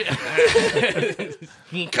balcony. Are you-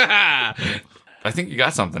 I think you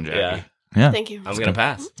got something, Jackie. Yeah. Yeah, Thank you. I'm gonna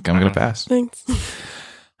pass. I'm gonna pass. Thanks.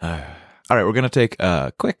 All right, we're going to take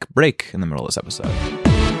a quick break in the middle of this episode. All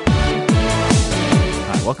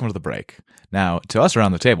right, welcome to the break. Now, to us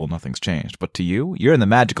around the table, nothing's changed. But to you, you're in the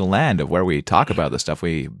magical land of where we talk about the stuff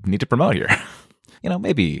we need to promote here.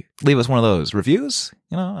 Maybe leave us one of those reviews.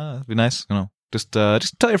 It'd be nice. Just tell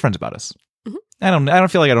your friends about us. Mm-hmm. I don't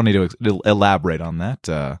feel like I don't need to elaborate on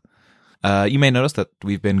that. You may notice that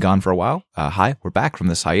we've been gone for a while. Hi, we're back from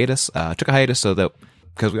this hiatus. Took a hiatus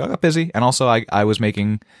because we all got busy, and also I was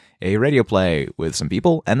making a radio play with some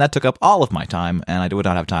people, and that took up all of my time, and I would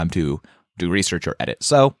not have time to do research or edit.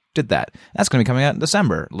 So did that. That's going to be coming out in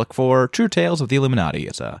December. Look for True Tales of the Illuminati.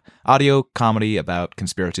 It's a audio comedy about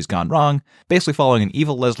conspiracies gone wrong, basically following an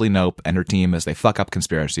evil Leslie Knope and her team as they fuck up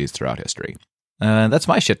conspiracies throughout history. That's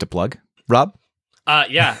my shit to plug. Rob?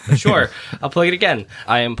 Yeah, sure. I'll plug it again.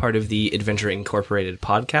 I am part of the Adventure Incorporated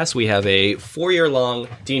podcast. We have a 4-year-long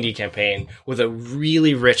D&D campaign with a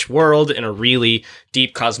really rich world and a really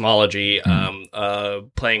deep cosmology,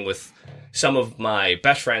 playing with some of my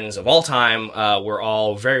best friends of all time. We're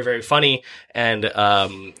all very, very funny and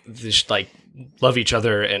just love each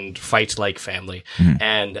other and fight like family,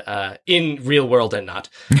 and in real world and not.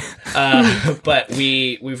 But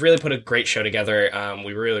we've really put a great show together.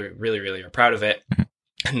 We really, really, really are proud of it.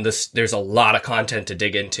 And there's a lot of content to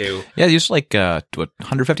dig into. Yeah, there's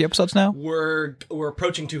 150 episodes now? We're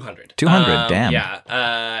approaching 200. 200, damn.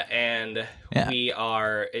 Yeah, and Yeah. we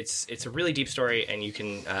are. It's a really deep story, and you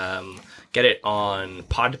can get it on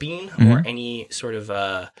Podbean or any sort of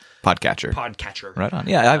Podcatcher. podcatcher. Right on.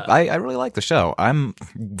 Yeah, I really like the show. I'm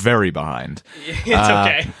very behind. It's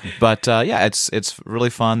okay. But yeah, it's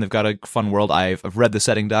really fun. They've got a fun world. I've read the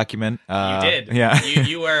setting document. You did. Yeah.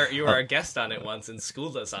 You were a guest on it once and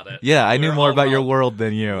schooled us on it. Yeah, I We knew were more all about your wrong. world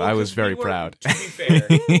than you. Well, I was 'cause very we were- proud. To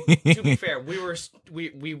be fair,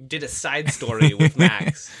 we did a side story with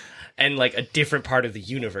Max and a different part of the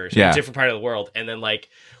universe, Yeah. a different part of the world, and then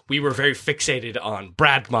we were very fixated on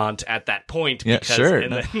Bradmont at that point. Yeah, because, sure.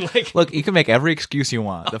 And then Look, you can make every excuse you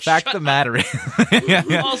want. The fact of the matter is,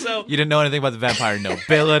 Also- you didn't know anything about the vampire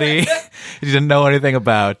nobility. You didn't know anything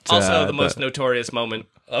about also the most notorious moment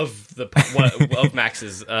of of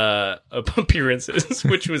Max's appearances,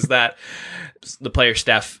 which was that the player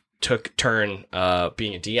Steph took turn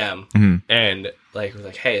being a DM and was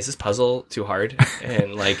like, hey, is this puzzle too hard?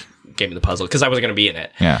 And gave me the puzzle because I wasn't going to be in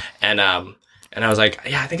it. Yeah. And I was like,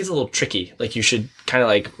 yeah, I think it's a little tricky. You should kind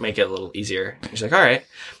of make it a little easier. And she's like, all right.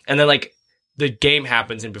 And then the game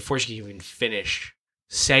happens, and before she can even finish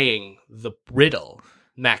saying the riddle,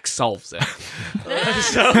 Max solves it.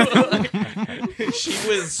 She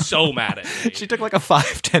was so mad at me. She took a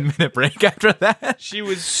 5-10 minute break after that. She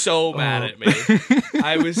was so mad at me.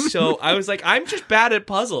 I was like, I'm just bad at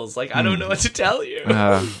puzzles. I don't know what to tell you.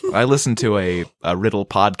 I listened to a riddle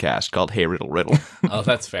podcast called Hey Riddle Riddle. Oh,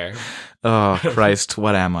 that's fair. Oh, Christ,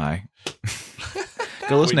 what am I?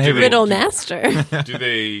 Go listen to Hey Riddle Master. Do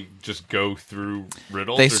they just go through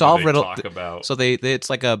riddles? They or do solve riddle. Talk about So they it's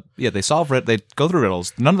they solve they go through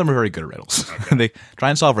riddles. None of them are very good at riddles. They try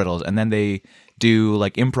and solve riddles, and then they do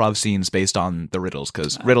improv scenes based on the riddles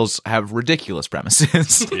because riddles have ridiculous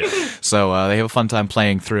premises. Yeah. So they have a fun time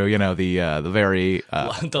playing through the very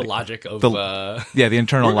The logic of the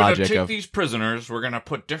internal We're gonna logic take of these prisoners. We're gonna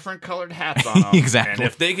put different colored hats on them. Exactly.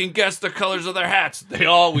 And if they can guess the colors of their hats,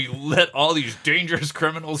 we let all these dangerous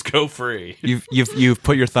criminals go free. You've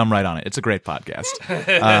put your thumb right on it. It's a great podcast.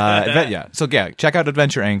 So check out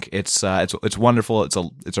Adventure Inc. It's wonderful.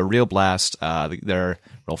 It's a real blast. They're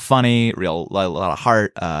real funny, a lot of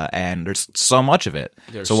heart, and there's so much of it.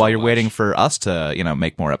 So while you're waiting for us to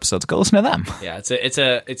make more episodes, go listen to them. Yeah, it's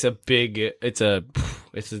a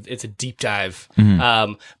It's a deep dive.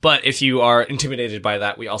 Mm-hmm. But if you are intimidated by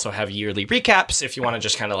that, we also have yearly recaps. If you want to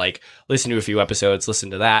just kind of like listen to a few episodes,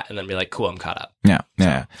 listen to that, and then be like, cool, I'm caught up.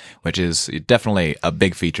 Yeah, which is definitely a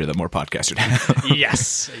big feature that more podcasts should have.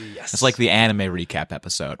 Yes. It's like the anime recap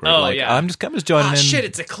episode. Where Oh, like, yeah. I'm just joining Oh in. shit!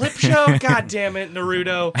 It's a clip show. God damn it,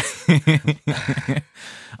 Naruto.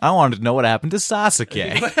 I wanted to know what happened to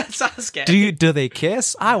Sasuke. Sasuke. Do they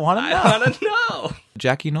kiss? I want to know. I want to know.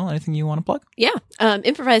 Jackie, Noel, anything you want to plug? Yeah.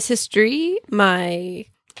 Improvised History, my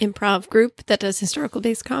improv group that does historical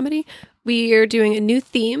based comedy. We are doing a new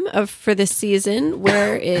theme for this season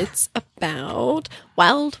where it's about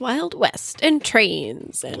Wild Wild West and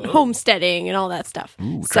trains and homesteading and all that stuff.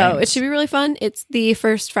 So it should be really fun. It's the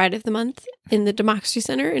first Friday of the month in the Democracy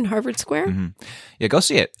Center in Harvard Square. Yeah, go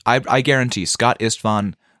see it. I guarantee Scott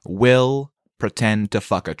Istvan will pretend to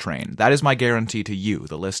fuck a train. That is my guarantee to you,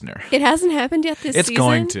 the listener. It hasn't happened yet this It's season.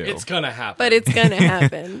 going to. It's gonna happen. But it's going to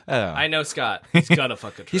happen. I know Scott. He's gonna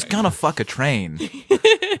fuck a train. He's gonna fuck a train.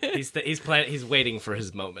 He's waiting for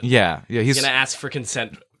his moment. Yeah. He's gonna ask for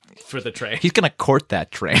consent for the train. He's gonna court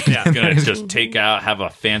that train. Yeah, I'm gonna just have a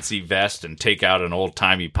fancy vest and take out an old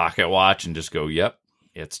timey pocket watch and just go, "Yep,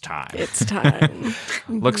 it's time." It's time.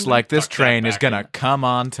 Looks like this Tuck that train is back gonna come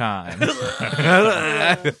on time.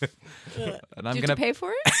 And I'm Did gonna you pay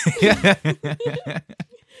for it?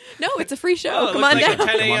 No, it's a free show. Oh, Come on like down.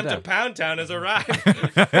 10 a.m. down. to Pound Town has arrived.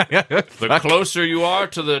 The closer you are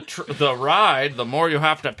to the ride, the more you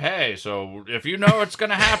have to pay. So if you know it's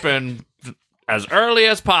gonna happen, as early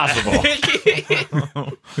as possible.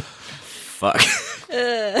 fuck.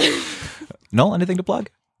 Noel, anything to plug?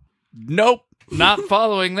 Nope. Not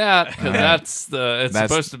following that because it's That's-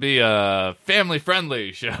 supposed to be a family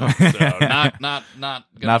friendly show. So not gonna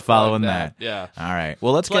Not following plug that. Yeah. All right.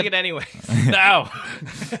 Well, let's Plug get it anyway. No.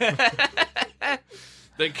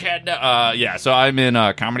 They can't. Yeah. So I'm in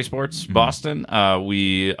Comedy Sports Boston.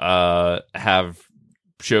 We have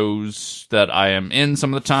shows that I am in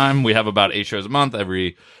some of the time. We have about 8 shows a month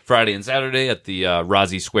every Friday and Saturday at the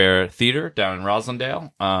Rossi Square Theater down in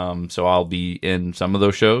Roslindale. So I'll be in some of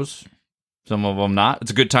those shows. Some of them not. It's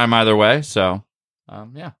a good time either way. So,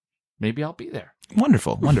 yeah, maybe I'll be there.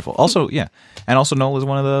 wonderful. Also, yeah, and also Noel is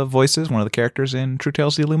one of the voices, one of the characters in True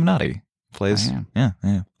Tales of the Illuminati. Plays. I am.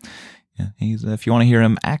 Yeah. He's if you want to hear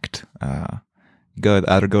him act,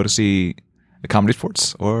 either go to see the Comedy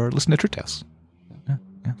Sports or listen to True Tales. Yeah.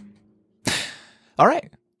 All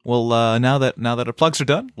right. Well, now that our plugs are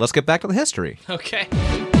done, let's get back to the history. Okay.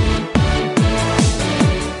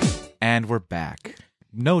 And we're back.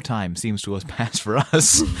 No time seems to have passed for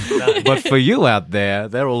us, but for you out there,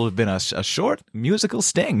 there will have been a short musical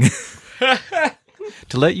sting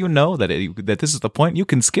to let you know that that this is the point you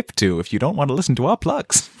can skip to if you don't want to listen to our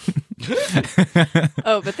plugs.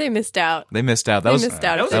 Oh, but they missed out. They missed out. They missed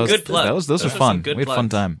out. That was a good plug. Those Those were are fun. some good We had a fun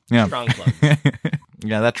plugs. time. Yeah. Strong plug.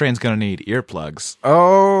 Yeah, that train's gonna need earplugs.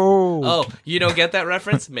 Oh. Oh, you don't get that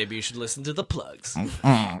reference? Maybe you should listen to the plugs.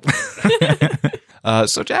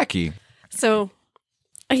 So Jackie, So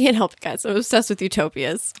I can't help it, guys. I'm obsessed with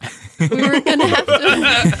utopias. We were gonna have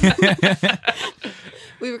to.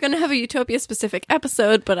 We were gonna have a utopia specific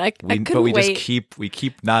episode, but I couldn't wait. we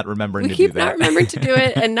keep not remembering We to do keep that. not remembering to do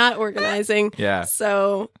it and not organizing. Yeah.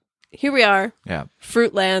 So here we are, Yeah.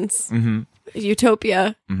 Fruitlands, Mm-hmm.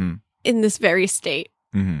 utopia, Mm-hmm. in this very state.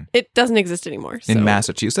 Mm-hmm. It doesn't exist anymore. So. In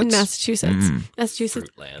Massachusetts. In Massachusetts. Mm. Massachusetts.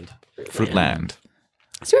 Fruitland. Fruitland.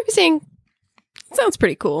 So what are we saying? It sounds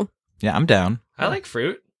pretty cool. Yeah, I'm down. I like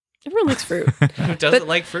fruit. Everyone likes fruit. Who doesn't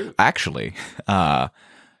like fruit? Actually,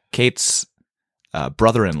 Kate's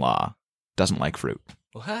brother-in-law doesn't like fruit.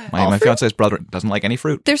 What? My fruit? fiance's brother doesn't like any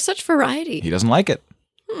fruit. There's such variety. He doesn't like it.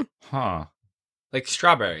 Huh. Like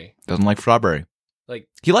strawberry. Doesn't like strawberry. Like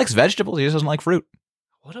He likes vegetables. He just doesn't like fruit.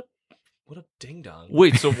 what a ding dong.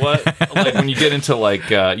 Wait, so what? Like when you get into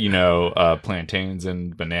plantains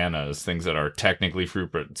and bananas, things that are technically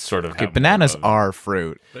fruit, but sort of Okay, have bananas more of- are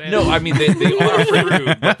fruit. No, I mean they are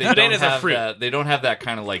fruit, but they Bananas don't are have fruit. that. They don't have that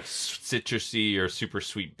kind of like citrusy or super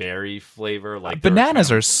sweet berry flavor. Like Bananas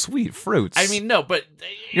are sweet fruits. I mean, no, but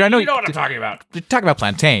Yeah, I know you know what I'm talking about. You're talking about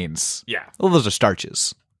plantains. Yeah. Well, those are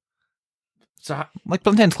starches. So Like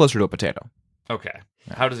plantain's closer to a potato. okay,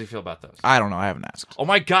 how does he feel about those? I don't know. I haven't asked. Oh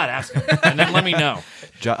my God, ask him and then let me know.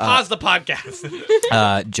 Pause the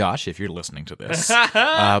podcast. Josh, if you're listening to this,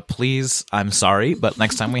 please, I'm sorry, but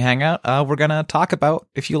next time we hang out, we're going to talk about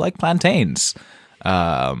if you like plantains.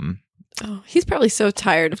 Oh, he's probably so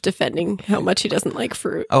tired of defending how much he doesn't like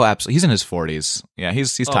fruit. Oh, absolutely. He's in his 40s. Yeah,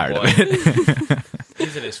 he's tired boy. of it.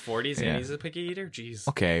 He's in his 40s Yeah. and he's a picky eater? Jeez.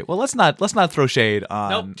 Okay, well let's not throw shade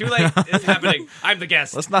on. Nope, too late. It's happening. I'm the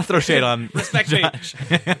guest. Let's not throw shade on. Respect me. All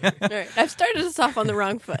right, I've started us off on the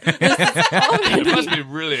wrong foot. This is It already- must be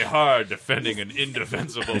really hard defending an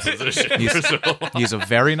indefensible position for so long. He's a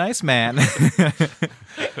very nice man.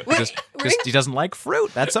 just he doesn't like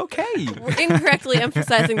fruit. That's okay. We're incorrectly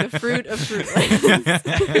emphasizing the fruit of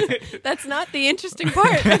Fruitlands. That's not the interesting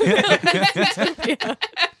part. Yeah.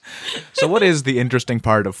 So, what is the interesting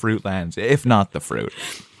part of Fruitlands, if not the fruit?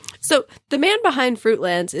 So the man behind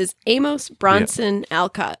Fruitlands is Amos Bronson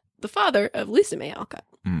Alcott, the father of Louisa May Alcott.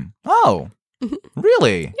 Oh,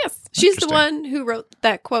 really? Yes, she's the Interesting. one who wrote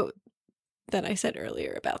that quote that I said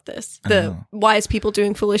earlier about this. The wise people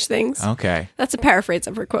doing foolish things. Okay. That's a paraphrase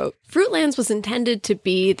of her quote. Fruitlands was intended to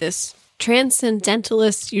be this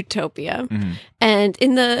transcendentalist utopia. And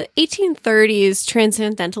in the 1830s,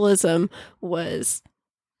 transcendentalism was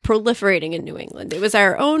proliferating in New England. It was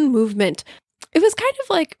our own movement. It was kind of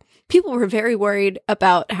like people were very worried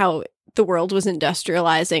about how the world was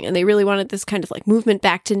industrializing, and they really wanted this kind of like movement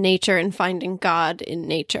back to nature and finding God in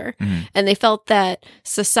nature. And they felt that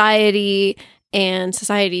society and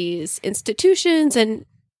society's institutions and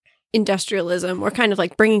industrialism were kind of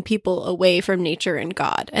like bringing people away from nature and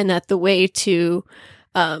God, and that the way to,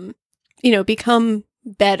 become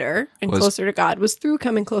better and Was- closer to God was through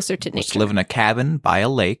coming closer to Was nature. to live in a cabin by a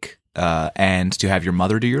lake, and to have your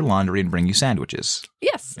mother do your laundry and bring you sandwiches.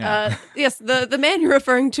 Yes, Yeah. yes. The man you're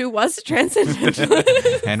referring to was a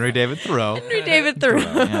transcendentalist. Henry David Thoreau. Henry David Thoreau.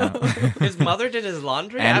 Yeah. His mother did his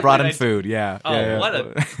laundry And How brought did him I- food. Yeah. Oh, Yeah,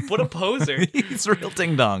 yeah. what a poser. He's real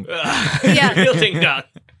ding dong. Yeah. Real ding dong.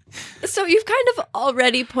 So you've kind of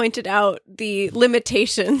already pointed out the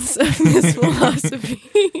limitations of this philosophy,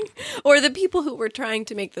 or the people who were trying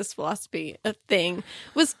to make this philosophy a thing.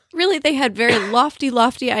 Was really they had very lofty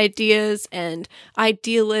ideas and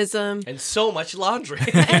idealism. And so much laundry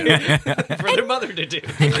for their mother to do.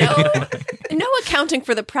 No accounting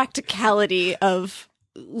for the practicality of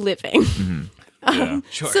living.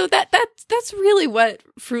 Sure. So that's really what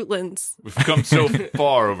Fruitlands We've come so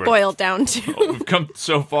far over. boiled down to. We've come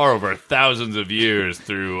so far over thousands of years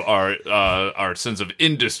through our sense of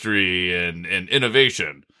industry and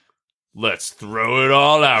innovation. Let's throw it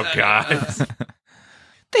all out, guys.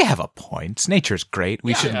 They have a point. Nature's great.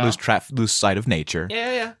 We shouldn't Yeah. lose sight of nature.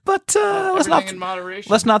 Yeah. But let's Everything in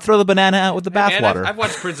moderation. not throw the banana out with the Man, bathwater. I've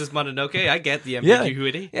watched Princess Mononoke. I get the Yeah.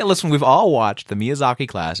 ambiguity. Yeah, listen, we've all watched the Miyazaki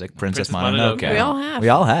classic, Princess Princess Mononoke. Mononoke. We all have. We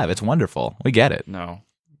all have. It's wonderful. We get it. No.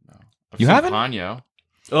 You haven't? Ponyo.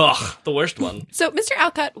 Ugh, the worst one. So Mr.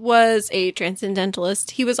 Alcott was a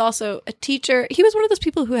transcendentalist. He was also a teacher. He was one of those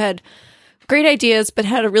people who had great ideas, but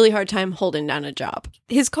had a really hard time holding down a job.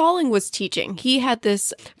 His calling was teaching. He had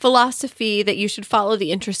this philosophy that you should follow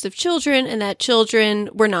the interests of children, and that children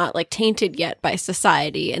were not like tainted yet by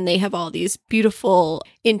society, and they have all these beautiful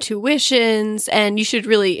intuitions, and you should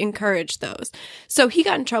really encourage those. So he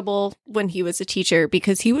got in trouble when he was a teacher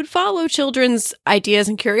because he would follow children's ideas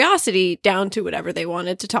and curiosity down to whatever they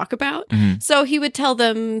wanted to talk about. So he would tell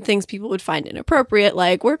them things people would find inappropriate,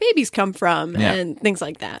 like where babies come from Yeah. and things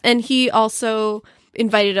like that. And he also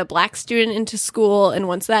invited a black student into school, and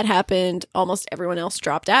once that happened, almost everyone else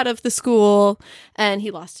dropped out of the school, and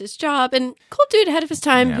he lost his job. And cool dude, ahead of his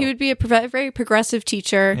time. Yeah. He would be a very progressive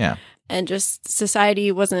teacher. Yeah. And just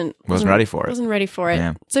society wasn't ready for it. Wasn't ready for it.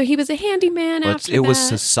 Yeah. So he was a handyman But after it was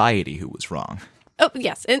that. society who was wrong. Oh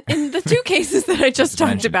yes, in the two cases that I just talked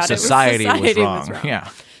Mentioned about, society, it was was society wrong. Yeah.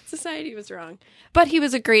 Society was wrong. But he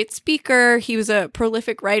was a great speaker. He was a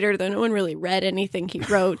prolific writer, though no one really read anything he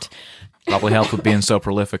wrote. Probably helped with being so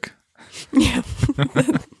prolific. Yeah.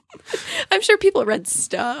 I'm sure people read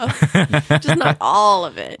stuff, just not all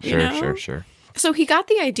of it. You know? Sure. So he got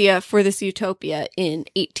the idea for this utopia in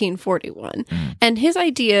 1841. And his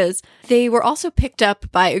ideas, they were also picked up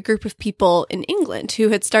by a group of people in England who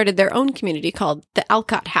had started their own community called the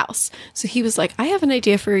Alcott House. So he was like, I have an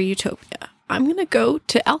idea for a utopia. I'm going to go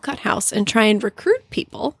to Alcott House and try and recruit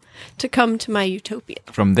people to come to my utopia.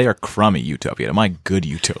 From their crummy utopia to my good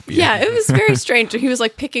utopia. Yeah, it was very strange. He was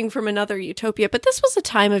like picking from another utopia, but this was a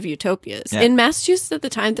time of utopias. Yeah. In Massachusetts at the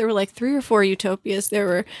time, there were like 3 or 4 utopias. There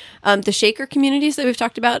were the Shaker communities that we've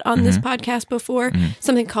talked about on this podcast before,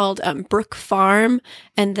 something called Brook Farm,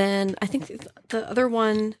 and then I think the other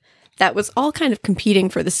one that was all kind of competing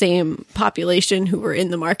for the same population who were in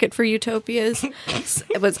the market for utopias.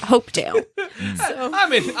 It was Hopedale. So,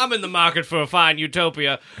 I'm in the market for a fine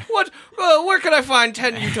utopia. Where can I find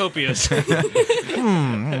 10 utopias?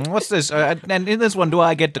 What's this? And in this one, do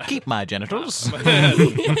I get to keep my genitals?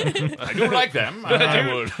 I do like them.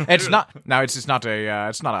 I would. It's not. Now, it's not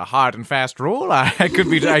a hard and fast rule. I could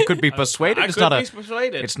be persuaded.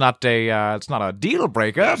 It's not a deal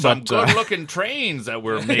breaker. Some But good-looking trains that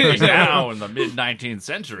we're making now in the mid-19th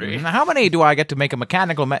century. how many do I get to make a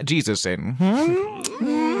mechanical Jesus in?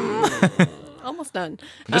 almost done.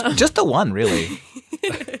 Just the one, really.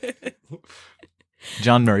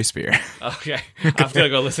 John Murray Spear. Okay, I'm gonna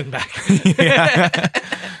go listen back.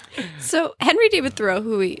 So Henry David Thoreau,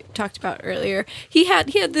 who we talked about earlier, he had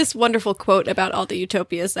this wonderful quote about all the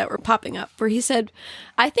utopias that were popping up, where he said,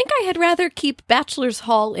 "I think I had rather keep bachelor's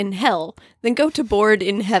hall in hell than go to board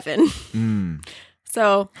in heaven."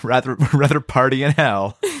 So rather party in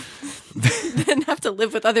hell than have to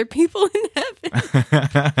live with other people in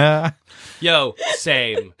heaven. Yo,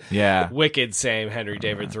 same. Yeah. Wicked same, Henry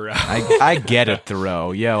David Thoreau. I get it,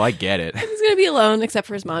 Thoreau. Yo, I get it. He's gonna be alone, except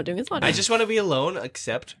for his mom doing his laundry. I just want to be alone,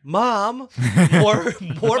 except Mom, more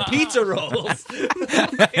pizza rolls.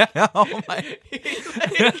 Oh my.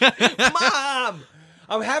 Mom,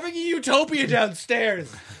 I'm having a utopia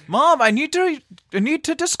downstairs. Mom, I need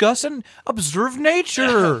to discuss and observe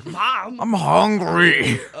nature. Mom, I'm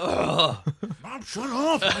hungry. Mom, shut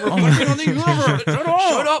up. We're working on the universe.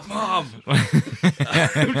 shut up, Mom.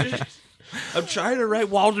 I'm trying to write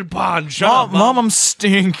Walden Pond. Shut up, Mom, I'm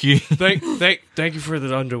stinky. Thank you for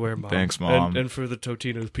the underwear, Mom. Thanks, Mom. And for the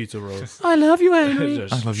Totino's pizza rolls. I love you, Henry.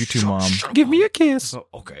 I love you too, Mom. Give me a kiss. Oh,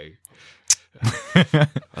 okay. I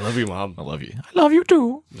love you, Mom. I love you. I love you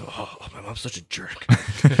too. Oh, my mom's such a jerk.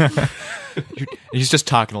 He's just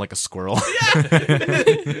talking like a squirrel.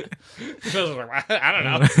 I don't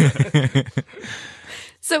know.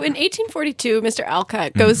 So in 1842, Mr.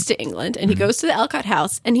 Alcott goes to England, and he goes to the Alcott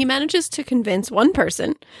House, and he manages to convince one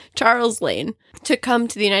person, Charles Lane, to come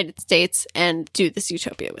to the United States and do this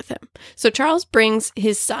utopia with him. So Charles brings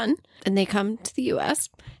his son, and they come to the U.S.,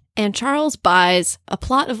 and Charles buys a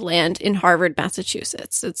plot of land in Harvard,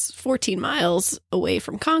 Massachusetts. It's 14 miles away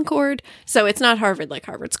from Concord. So it's not Harvard like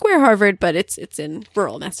Harvard Square Harvard, but it's in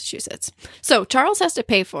rural Massachusetts. So Charles has to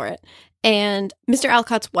pay for it. And Mr.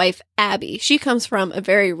 Alcott's wife, Abby, she comes from a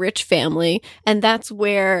very rich family. And that's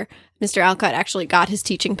where Mr. Alcott actually got his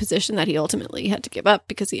teaching position that he ultimately had to give up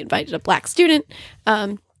because he invited a black student.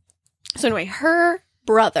 So anyway, her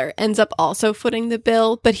brother ends up also footing the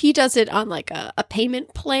bill, but he does it on like a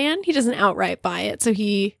payment plan. He doesn't outright buy it. So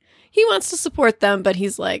he wants to support them, but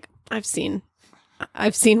he's like, I've seen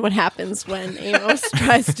what happens when Amos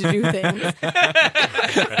tries to do things.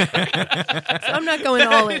 So I'm not going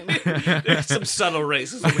all in. There's some subtle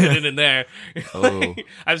racism hidden in there. Oh.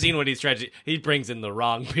 I've seen what he's trying to. He brings in the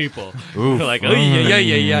wrong people. Like, oh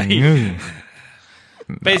yeah.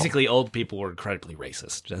 Basically, old people were incredibly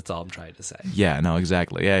racist. That's all I'm trying to say. Yeah, no,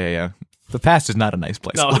 exactly. Yeah. The past is not a nice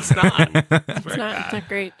place. No, it's not. It's not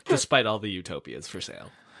great. Despite all the utopias for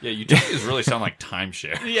sale. Yeah, utopias really sound like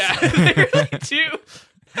timeshare. Yeah, they really do.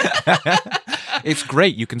 It's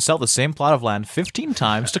great. You can sell the same plot of land 15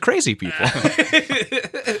 times to crazy people.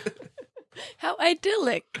 How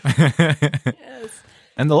idyllic. Yes.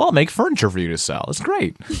 And they'll all make furniture for you to sell. It's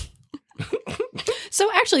great. So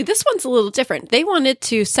actually, this one's a little different. They wanted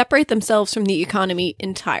to separate themselves from the economy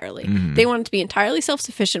entirely. They wanted to be entirely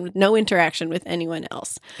self-sufficient with no interaction with anyone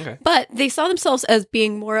else. Okay. But they saw themselves as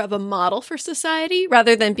being more of a model for society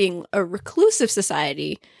rather than being a reclusive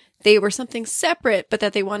society. They were something separate, but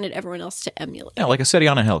that they wanted everyone else to emulate. Yeah, like a city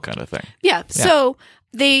on a hill kind of thing. Yeah. So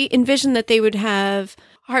they envisioned that they would have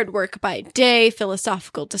hard work by day,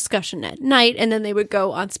 philosophical discussion at night, and then they would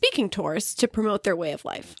go on speaking tours to promote their way of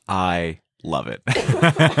life. I love it.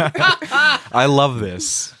 I love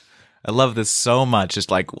this. I love this so much. Just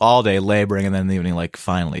like all day laboring and then in the evening, like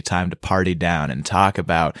finally time to party down and talk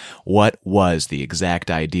about what was the exact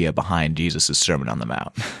idea behind Jesus' Sermon on the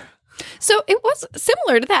Mount. So it was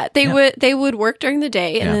similar to that. They would work during the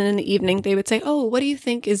day, and then in the evening they would say, "Oh, what do you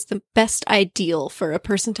think is the best ideal for a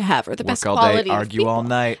person to have, or the best Work all quality?" day, of argue people?" all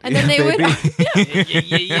night. And then they would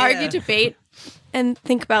Yeah. argue, debate, and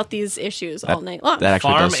think about these issues all night long. That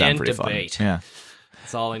actually Farm does sound and pretty debate. fun. Yeah.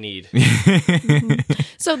 That's all I need.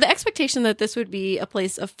 So the expectation that this would be a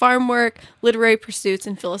place of farm work, literary pursuits,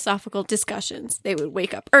 and philosophical discussions. They would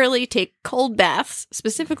wake up early, take cold baths,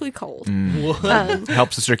 specifically cold.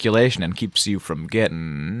 Helps the circulation and keeps you from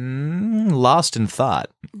getting lost in thought.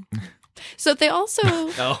 So they also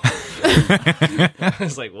Oh. I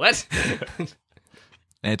was like, what?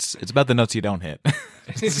 It's about the notes you don't hit.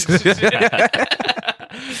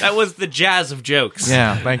 That was the jazz of jokes.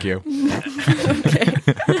 Yeah, thank you.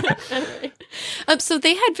 So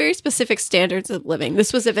they had very specific standards of living.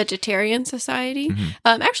 This was a vegetarian society,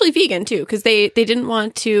 actually vegan too, because they didn't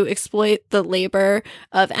want to exploit the labor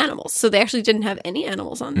of animals. So they actually didn't have any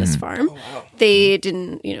animals on this farm. Oh, wow. They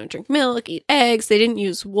didn't, drink milk, eat eggs. They didn't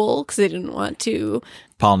use wool because they didn't want to.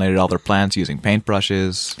 Pollinated all their plants using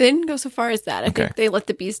paintbrushes. They didn't go so far as that. I think they let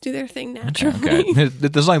the bees do their thing naturally. Okay.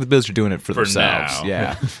 As long as the bees are doing it for themselves. now.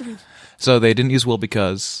 Yeah. So they didn't use wool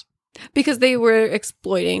because they were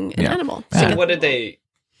exploiting an animal. So what did they?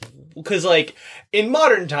 Because in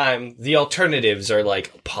modern time, the alternatives are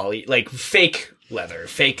fake leather,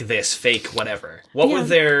 fake this, fake whatever. What were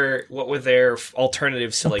their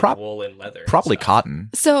alternatives to wool and leather? Probably and cotton.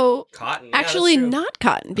 So cotton. Actually, not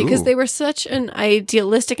cotton, because they were such an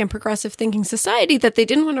idealistic and progressive thinking society that they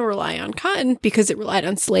didn't want to rely on cotton because it relied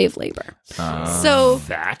on slave labor. So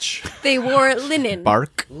Thatch. they wore linen.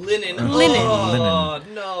 Bark. Linen. Linen. Oh,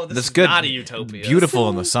 no, this That's is good. not a utopia. Beautiful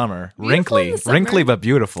in the summer. Beautiful in the summer. Wrinkly, but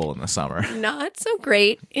beautiful in the summer. Not so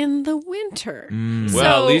great in the winter.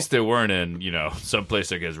 Well, at least they weren't in, someplace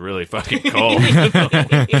that gets really fucking cold.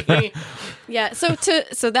 Yeah, this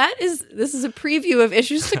is a preview of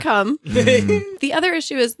issues to come. The other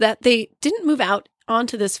issue is that they didn't move out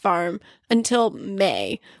onto this farm until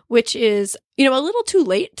May, which is, a little too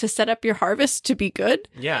late to set up your harvest to be good.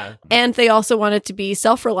 Yeah. And they also wanted to be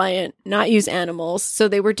self-reliant, not use animals. So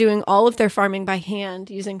they were doing all of their farming by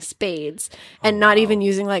hand using spades and not even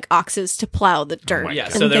using oxes to plow the dirt. Yeah,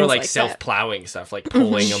 and so they were things that. self-plowing stuff,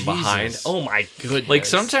 pulling them behind. Oh my goodness.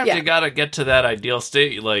 Sometimes you gotta get to that ideal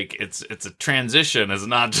state. It's a transition. It's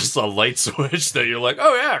not just a light switch that you're like,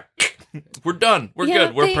 oh yeah, we're done. We're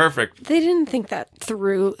good. We're perfect. They didn't think that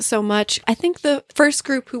through so much. I think the first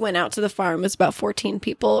group who went out to the farm was about 14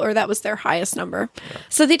 people, or that was their highest number. Yeah.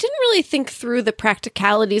 So they didn't really think through the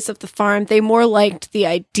practicalities of the farm. They more liked the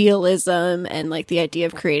idealism and the idea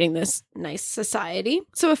of creating this nice society.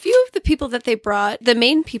 So a few of the people that they brought, the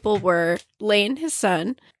main people were Lane, his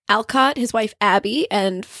son, Alcott, his wife Abby,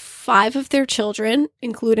 and 5 of their children,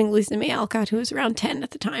 including Louisa May Alcott, who was around 10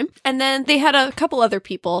 at the time. And then they had a couple other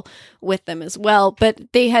people with them as well,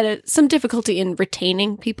 but they had some difficulty in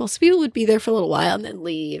retaining people. So people would be there for a little while and then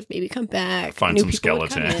leave, maybe come back. Find New some people would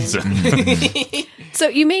come in. skeletons. So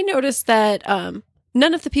you may notice that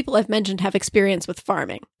none of the people I've mentioned have experience with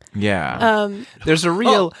farming. Yeah. There's a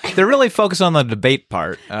real... They're really focused on the debate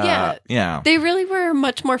part. Yeah. They really were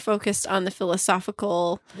much more focused on the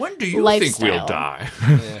philosophical When do you lifestyle. think we'll die?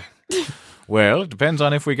 Well, it depends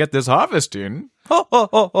on if we get this harvest in.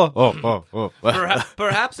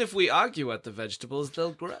 Perhaps if we argue at the vegetables,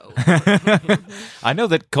 they'll grow. I know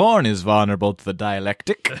that corn is vulnerable to the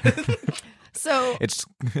dialectic. So It's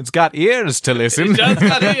got ears to listen.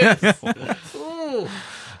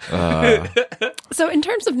 So in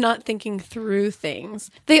terms of not thinking through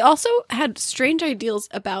things, they also had strange ideals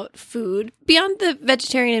about food beyond the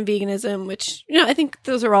vegetarian and veganism, which, I think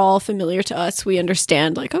those are all familiar to us. We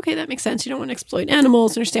understand, okay, that makes sense. You don't want to exploit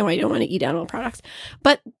animals, understand why you don't want to eat animal products.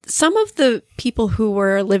 But some of the people who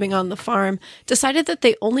were living on the farm decided that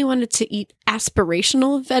they only wanted to eat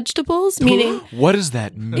aspirational vegetables, meaning What does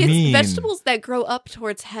that mean? it's vegetables that grow up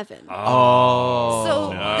towards heaven. Oh. So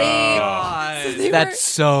they That's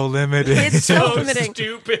so limited. It's so limiting.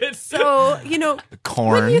 Stupid. So,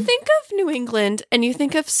 Corn. when you think of New England and you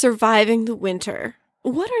think of surviving the winter,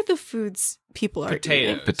 what are the foods people are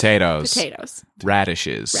eating? Potatoes. Potatoes,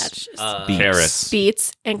 Radishes. Beets. Carrots.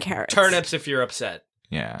 beets, and carrots. Turnips if you're upset,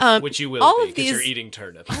 Yeah. which you will all be of because these- you're eating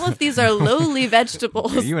turnips. All of these are lowly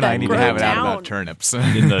vegetables. You and I that need to grow have it out down about turnips.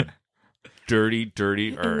 In the dirty in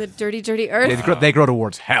the earth. dirty, dirty earth. They grow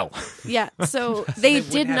towards hell. Yeah, so they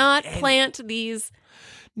did not plant these.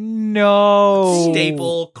 No.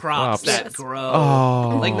 Staple crops that Yes. grow.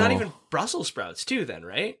 Oh. Not even Brussels sprouts, too, then,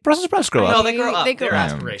 right? Brussels sprouts grow No, up. they grow up. They grow They're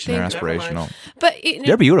up. aspirational. They're Never mind. aspirational. But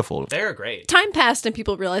They're beautiful. They're great. time passed and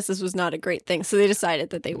people realized this was not a great thing, so they decided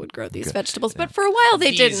that they would grow these vegetables. But for a while,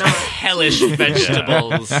 they did These not. hellish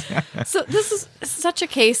vegetables. So this is such a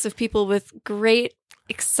case of people with great,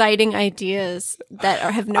 exciting ideas that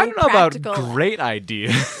have no I don't know practical. about great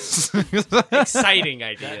ideas. Exciting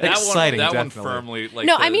idea. Exciting, That one definitely. firmly.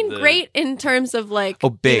 No, I mean great in terms of big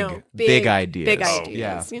ideas. big Oh,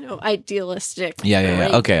 ideas. idealistic. Yeah.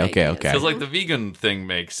 great Okay. ideas. Because the vegan thing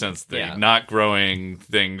makes sense. They Yeah. not growing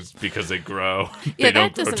things because they grow. Yeah, they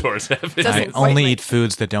don't that grow doesn't- towards heaven. doesn't I quite only make- eat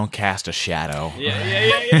foods that don't cast a shadow.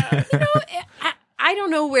 Yeah. I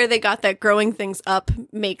don't know where they got that growing things up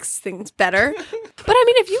makes things better. But I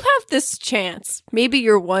mean, if you have this chance, maybe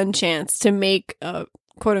your one chance to make a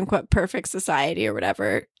quote unquote perfect society or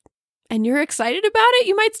whatever, and you're excited about it,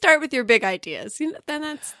 you might start with your big ideas. Then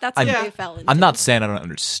that's what they fell into. I'm not saying I don't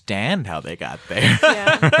understand how they got there.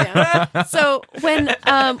 Yeah. So when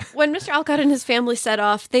Mr. Alcott and his family set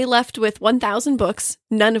off, they left with 1,000 books,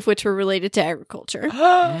 none of which were related to agriculture.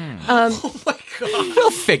 Oh my god.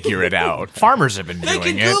 We'll figure it out. Farmers have been They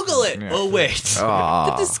doing can it. Google it. Oh wait.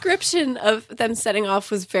 The description of them setting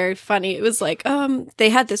off was very funny. It was like, they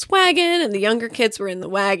had this wagon and the younger kids were in the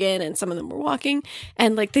wagon and some of them were walking.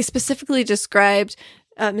 And like they specifically described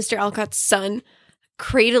Mr. Alcott's son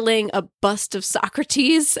cradling a bust of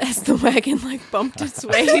Socrates as the wagon like bumped its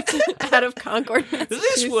way out of Concord.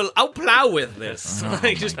 I'll plow with this.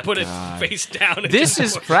 Like just put it face down. And This just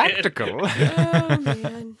is push it. practical. Oh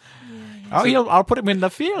man. I'll put him in the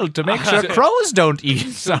field to make sure crows don't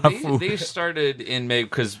eat our food. They started in May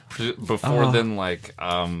because before then, like,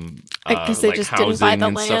 Because they like just didn't buy housing the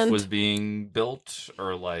and stuff land. was being built,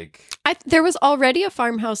 or like, There was already a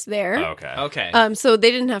farmhouse there. okay, Okay. So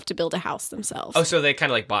they didn't have to build a house themselves. Oh, so they kind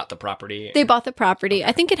of like bought the property. They bought the property.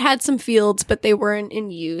 I think it had some fields, but they weren't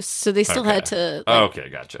in use, so they still had to okay,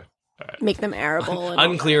 gotcha. make them arable. And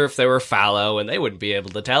all Unclear if they were fallow, and they wouldn't be able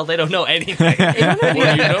to tell. They don't know anything.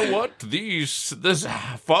 Well, you know what? This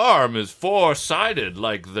farm is four-sided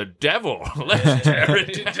like the devil. Let's tear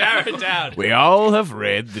it down. We all have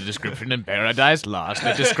read the description in Paradise Lost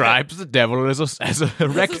that describes the devil as a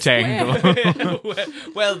rectangle.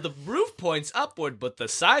 Well, the roof points upward, but the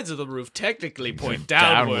sides of the roof technically point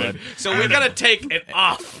downward. Downward. So we're gonna take it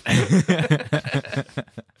off.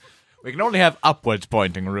 We can only have upwards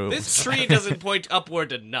pointing roofs. This tree doesn't point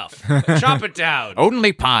upward enough. Chop it down.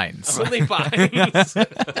 Only pines. Only pines.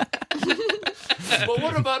 But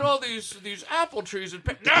what about all these apple trees and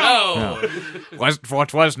No. For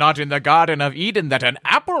 'twas not in the Garden of Eden that an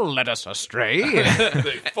apple led us astray.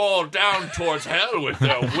 They fall down towards hell with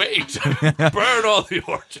their weight. Burn all the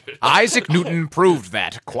orchards. Isaac Newton proved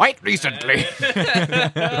that quite recently.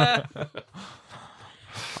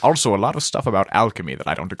 Also, a lot of stuff about alchemy that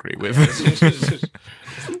I don't agree with.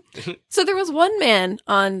 So there was one man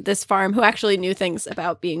on this farm who actually knew things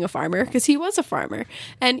about being a farmer because he was a farmer,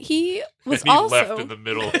 and he was And he also left in the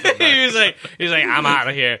middle of the night. he's like, I'm out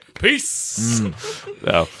of here. Peace.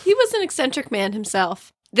 No. he was an eccentric man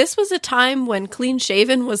himself. This was a time when clean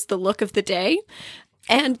shaven was the look of the day.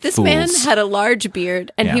 And this man Fools. had a large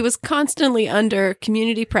beard, and Yeah. he was constantly under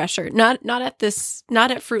community pressure. Not at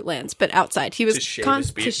Fruitlands, but outside. He was To shave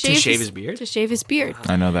his beard? to shave his beard. To shave his beard.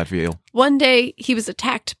 I know that feel. One day, he was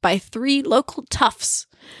attacked by 3 local toughs,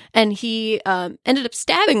 and he ended up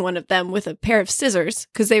stabbing one of them with a pair of scissors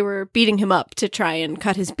because they were beating him up to try and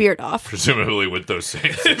cut his beard off. Presumably with those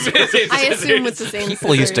same I assume with the same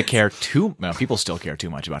People used to scissors. care too. Well, people still care too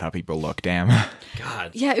much about how people look. Damn.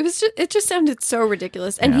 God. Yeah, it just sounded so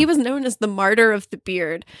ridiculous. And he was known as the martyr of the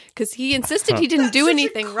beard because he insisted he didn't do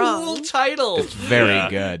anything Cool wrong. title. Very Yeah.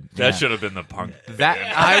 good. That Yeah. should have been the punk. That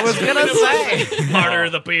I was gonna say. Martyr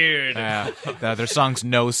the beard. Their song's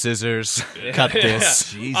 "No Scissors." Cut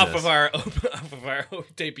this. Off of our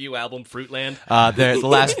debut album, Fruitland.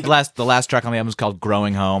 The last track on the album is called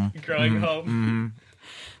 "Growing Home." Growing home.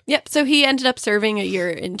 Yep, so he ended up serving a year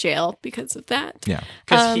in jail because of that. Yeah.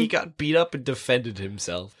 Because he got beat up and defended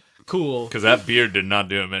himself. Cool. Because that beard did not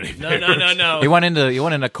do him any No. He went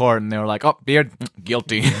into court and they were like, "Oh, beard,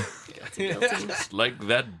 guilty." It's like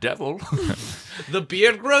that devil. The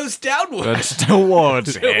beard grows downward. That's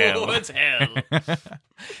towards hell. Towards hell.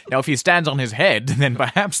 Now, if he stands on his head, then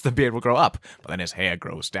perhaps the beard will grow up, but then his hair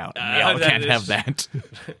grows down. Y'all that can't is- have that.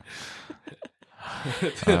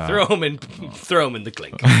 Throw him in the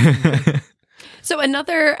clink. So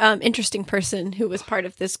another interesting person who was part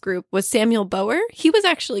of this group was Samuel Bower. He was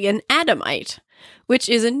actually an Adamite, which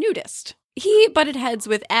is a nudist. He butted heads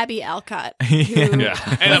with Abby Alcott. Who And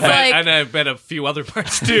was like, I bet a few other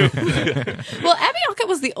parts too. well, Abby Alcott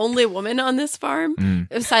was the only woman on this farm,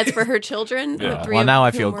 besides for her children. Well, now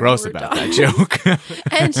I feel gross about that joke.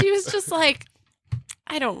 And she was just like,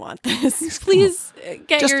 I don't want this. Please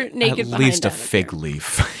get Just your naked at least a behind out of fig here."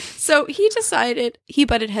 leaf. So he decided, he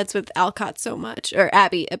butted heads with Alcott so much, or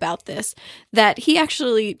Abby, about this, that he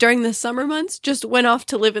actually, during the summer months, just went off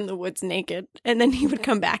to live in the woods naked. And then he would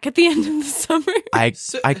come back at the end of the summer.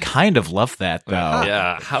 I kind of love that, though.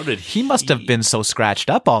 Yeah. How did He must have been so scratched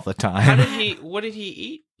up all the How time. did he? What did he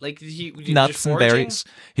eat? Like did he Nuts just and foraging? berries.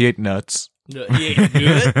 He ate nuts.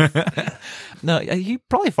 No, he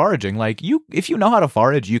probably foraging. Like if you know how to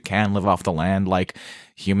forage, you can live off the land. Like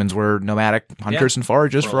humans were nomadic hunters and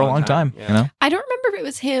foragers for a long time. yeah. You know, I don't remember if it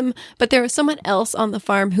was him, but there was someone else on the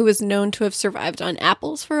farm who was known to have survived on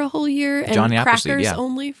apples for a whole year and Johnny Appleseed, crackers yeah.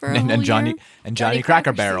 only for a whole and Johnny year. and Johnny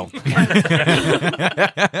Cracker Cracker Barrel. Seed.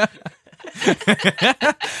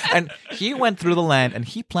 And he went through the land and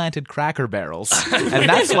he planted cracker barrels, and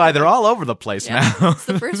that's why they're all over the place now. It's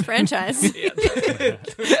the first franchise.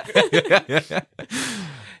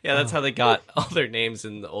 Yeah, that's how they got all their names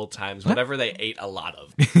in the old times. Whatever they ate a lot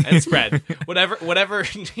of and spread. Whatever.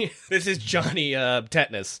 This is Johnny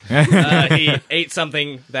Tetanus. He ate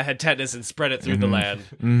something that had tetanus and spread it through the land,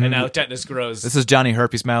 and now tetanus grows. This is Johnny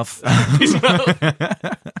Herpes Mouth.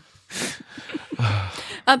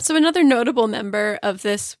 So another notable member of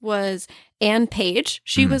this was Anne Page.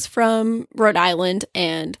 She was from Rhode Island,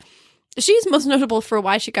 and she's most notable for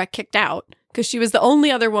why she got kicked out, because she was the only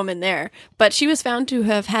other woman there. But she was found to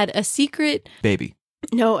have had a secret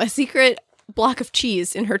block of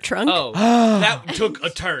cheese in her trunk. Oh, that took a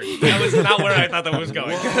turn. That was not where I thought that was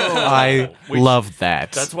going. I love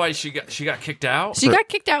that. That's why she got kicked out. She got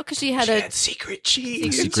kicked out because she had a secret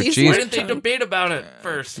cheese. Secret cheese. cheese. Why didn't they debate about it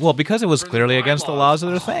first? Well, because it was clearly against the laws of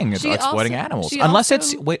their thing. It's She exploiting also- animals. she Unless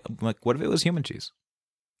also- it's wait, like what if it was human cheese?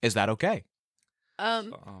 Is that okay?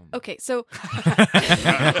 Okay, so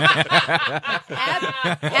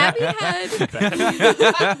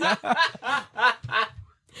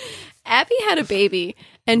Abby had a baby,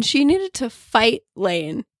 and she needed to fight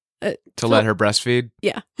Lane To let her breastfeed?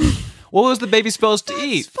 Yeah, What was the baby supposed to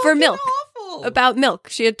eat? for milk. About milk,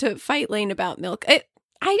 she had to fight Lane about milk.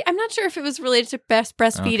 I'm not sure if it was related to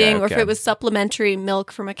breastfeeding or if okay. it was supplementary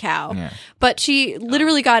milk from a cow. Yeah. But she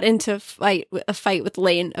literally got into a fight with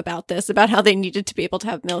Lane about this, about how they needed to be able to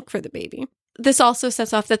have milk for the baby. This also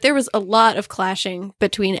sets off that there was a lot of clashing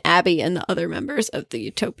between Abby and the other members of the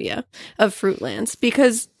Utopia of Fruitlands,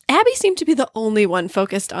 because Abby seemed to be the only one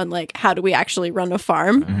focused on, like, how do we actually run a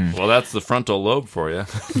farm? Well, that's the frontal lobe for you.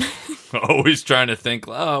 Always trying to think,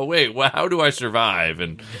 oh, wait, well, how do I survive?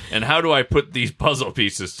 And how do I put these puzzle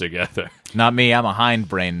pieces together? Not me. I'm a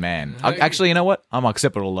hindbrain man. Actually, you know what? I'm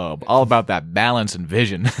occipital lobe. All about that balance and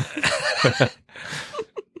vision.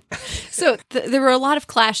 So there were a lot of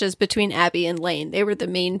clashes between Abby and Lane. They were the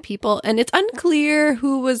main people, and it's unclear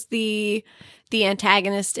who was the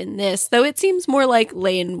antagonist in this, though it seems more like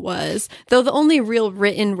Lane was. Though the only real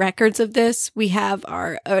written records of this we have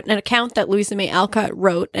are an account that Louisa May Alcott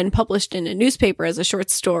wrote and published in a newspaper as a short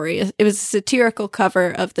story. It was a satirical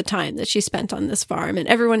cover of the time that she spent on this farm, and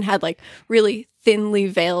everyone had like really thinly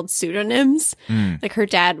veiled pseudonyms. Like her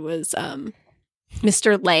dad was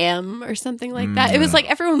Mr. Lamb or something like that. It was like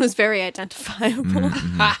everyone was very identifiable.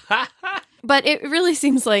 But it really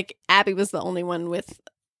seems like Abby was the only one with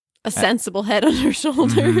a sensible head on her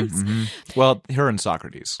shoulders. Well, her and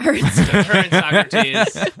Socrates. Her and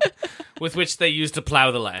Socrates, with which they used to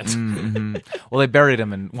plow the land. Well, they buried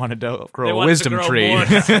him and wanted to grow They a wanted wisdom to grow tree. more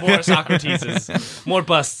Socrateses, more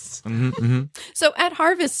busts. So at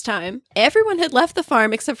harvest time, everyone had left the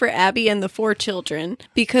farm except for Abby and the 4 children,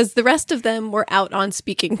 because the rest of them were out on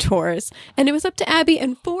speaking tours. And it was up to Abby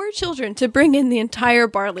and 4 children to bring in the entire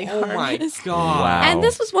barley harvest. God. Wow. And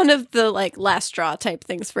this was one of the like last straw type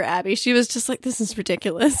things for Abby. She was just like, this is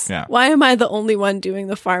ridiculous. Yeah. Why am I the only one doing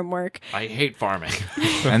the farm work? I hate farming.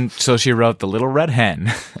 And so she wrote The Little Red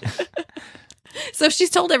Hen. So she's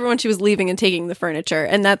told everyone she was leaving and taking the furniture,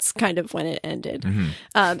 and that's kind of when it ended. And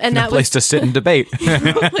No that place to sit and debate.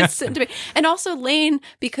 And also Lane,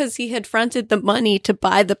 because he had fronted the money to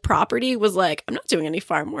buy the property, was like, I'm not doing any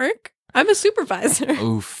farm work. I'm a supervisor.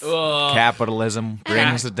 Oof. Ugh. Capitalism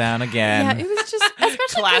brings it down again. Yeah, it was just,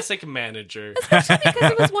 especially Classic manager. because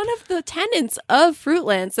it was one of the tenets of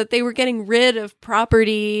Fruitlands that they were getting rid of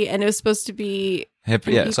property, and it was supposed to be an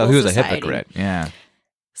Yeah, so equal he was society. a hypocrite. Yeah.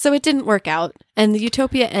 So it didn't work out, and the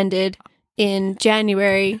Utopia ended in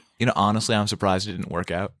January. You know, honestly, I'm surprised it didn't work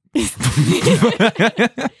out. Who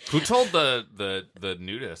told the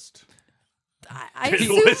nudist? I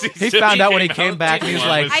He found out when he came back, and he was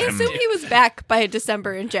like, assume he was back by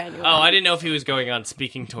December and January. Oh, I didn't know if he was going on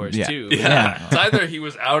speaking tours Yeah. too. Yeah. It's either he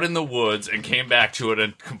was out in the woods and came back to a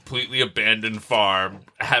completely abandoned farm,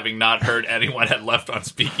 having not heard anyone had left on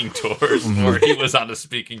speaking tours, or he was on a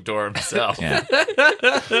speaking tour himself. Yeah.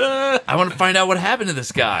 I want to find out what happened to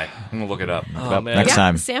this guy. I'm going to look it up. Oh, man. Next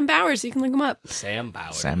time. Sam Bowers, you can look him up. Sam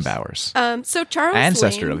Bowers. Sam Bowers. So Charles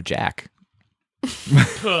Ancestor Lane, of Jack.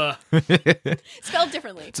 Ugh. spelled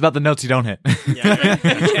differently. It's about the notes you don't hit.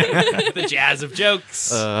 The jazz of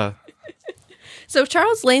jokes. So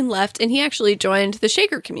Charles Lane left and he actually joined the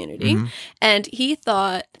Shaker community. And he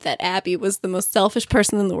thought that Abby was the most selfish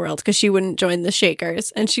person in the world because she wouldn't join the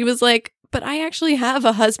Shakers. And she was like, but I actually have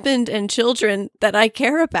a husband and children that I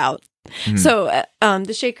care about. So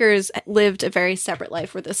the Shakers lived a very separate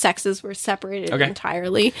life where the sexes were separated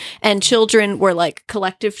entirely, and children were like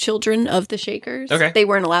collective children of the Shakers. Okay. They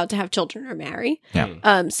weren't allowed to have children or marry.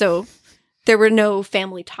 Yeah. So there were no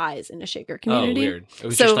family ties in a Shaker community. Oh, weird. It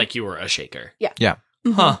was So- just like you were a Shaker. Yeah.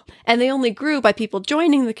 Huh. And they only grew by people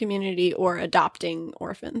joining the community or adopting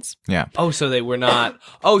orphans. Yeah. Oh, so they were not.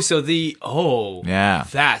 Yeah.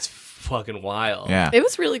 That's fucking wild. Yeah. It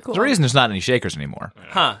was really cool. There's a reason there's not any Shakers anymore.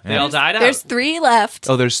 Huh. They all died out. There's 3 left.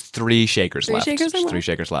 Oh, there's 3 Shakers Three left. Shakers There's are 3 left?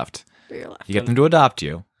 Shakers left. 3 are left. You get them to adopt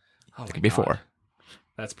you. Oh It my could be God. 4.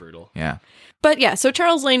 That's brutal. Yeah. But yeah, so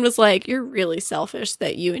Charles Lane was like, "You're really selfish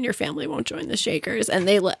that you and your family won't join the Shakers," and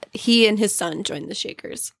he and his son joined the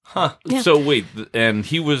Shakers Huh. Yeah. So wait, and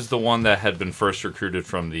he was the one that had been first recruited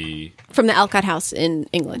from the. from the Alcott House in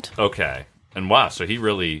England. Okay, and wow, so he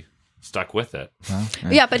really stuck with it.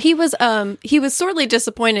 Yeah, but he was sorely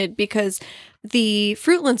disappointed because the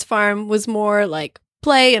Fruitlands farm was more like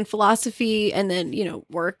play and philosophy, and then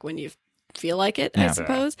work when you feel like it. I Yeah.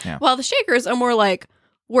 suppose. Yeah. While the Shakers are more like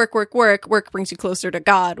work, work, work. Work brings you closer to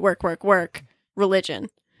God. Work, work, work. Religion.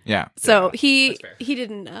 Yeah. So he that's fair. he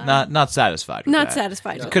didn't Not satisfied with not that.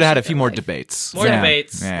 satisfied. with Could have had a the few more Shaker life. debates. More Yeah.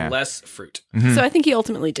 debates, Yeah. less fruit. So I think he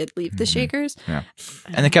ultimately did leave the Shakers. Yeah.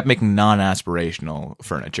 And they kept making non-aspirational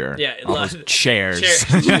furniture. Yeah, All those chairs.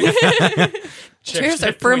 Chairs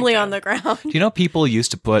are firmly on the ground. Do you know people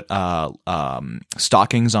used to put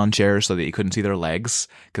stockings on chairs so that you couldn't see their legs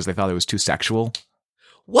because they thought it was too sexual?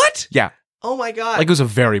 What? Yeah. Oh my god. Like it was a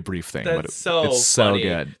very brief thing, but That's so it's so funny.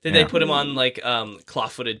 good. Did Yeah. they put him on like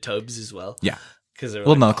claw-footed tubs as well? Yeah. Because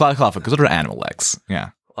Well, no, clawfoot, because those are animal legs. Yeah.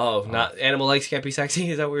 Oh, not animal legs can't be sexy.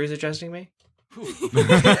 Is that what you're suggesting me?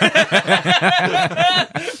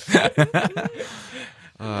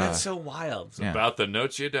 That's so wild. Yeah. About the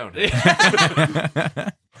notes you don't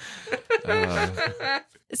have.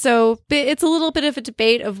 So it's a little bit of a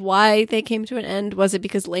debate of why they came to an end. Was it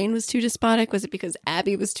because Lane was too despotic? Was it because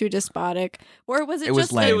Abby was too despotic? Or was it, It was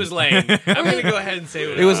just Lane. It was Lane. I'm gonna go ahead and say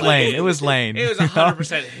It was Lane. It was Lane. It was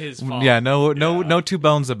 100% his fault. Yeah, no two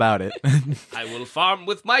bones about it. I will farm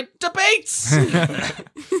with my debates.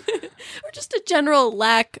 or just a general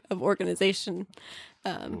lack of organization?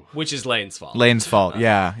 Which is Lane's fault. Lane's fault.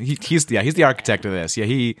 Yeah, he's the architect of this. Yeah,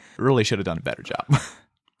 he really should have done a better job.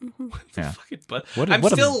 Yeah. But What a- I'm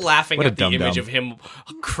what a- still laughing what a at the image dum-dum. of him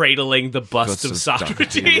cradling the bust of Bust of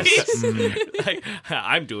Socrates. Like,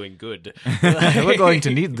 I'm doing good. We're going to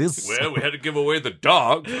need this. Well, we had to give away the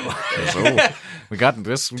dog. So we got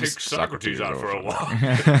this. Take Socrates out for a walk.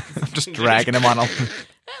 Just dragging him on a.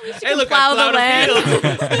 Hey, look, plow I the plowed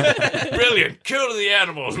a field. Brilliant. Kill the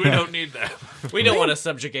animals. We don't need them. We don't want to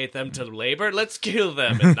subjugate them to labor. Let's kill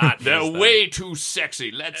them and not They're use them. way too sexy.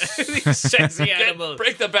 Let's These sexy animals.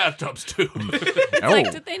 break the bathtubs too. Oh, like,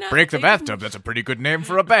 did they not break the take bathtub. That's a pretty good name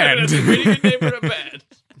for a band. That's a pretty good name for a band.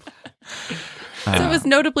 So it was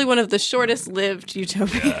notably one of the shortest lived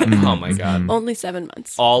utopias. Oh my god. Only 7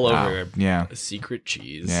 months. All over Yeah, a secret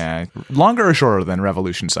cheese. yeah. Longer or shorter than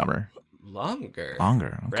Revolution Summer? Longer.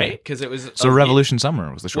 Longer. Okay. Right? Because it was So Revolution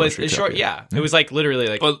Summer was the was shortest. a short. Utopia. Yeah, it was like literally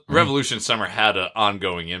like. But Revolution Summer had an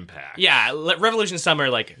ongoing impact. yeah, Revolution Summer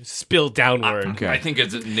like spilled downward. Okay. I think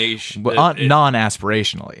it's a nation. But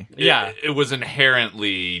non-aspirationally. Yeah. It was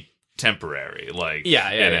inherently temporary. Like Yeah,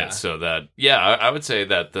 in yeah. it, so that I would say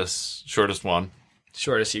that this shortest one.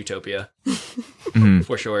 Shortest utopia.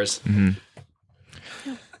 For shores.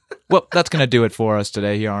 Well, that's going to do it for us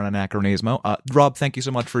today here on Anachronismo. Rob, thank you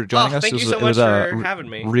so much for joining us. Thank you so It much was a for having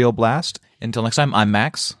me. real blast. Until next time, I'm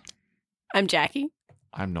Max, I'm Jackie.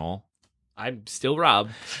 I'm Noel. I'm still Rob.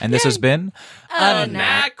 and this has been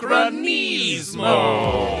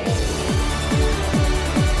Anachronismo.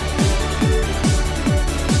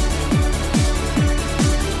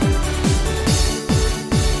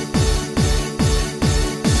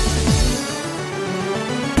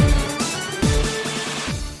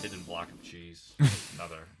 Hidden block of cheese.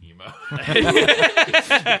 Another emo.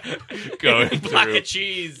 Going Block through. of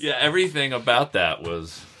cheese. Yeah, everything about that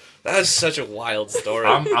was. That's such a wild story.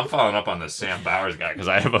 I'm following up on the Sam Bowers guy because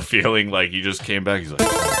I have a feeling like he just came back. He's like.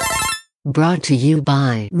 Brought to you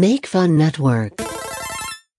by Make Fun Network.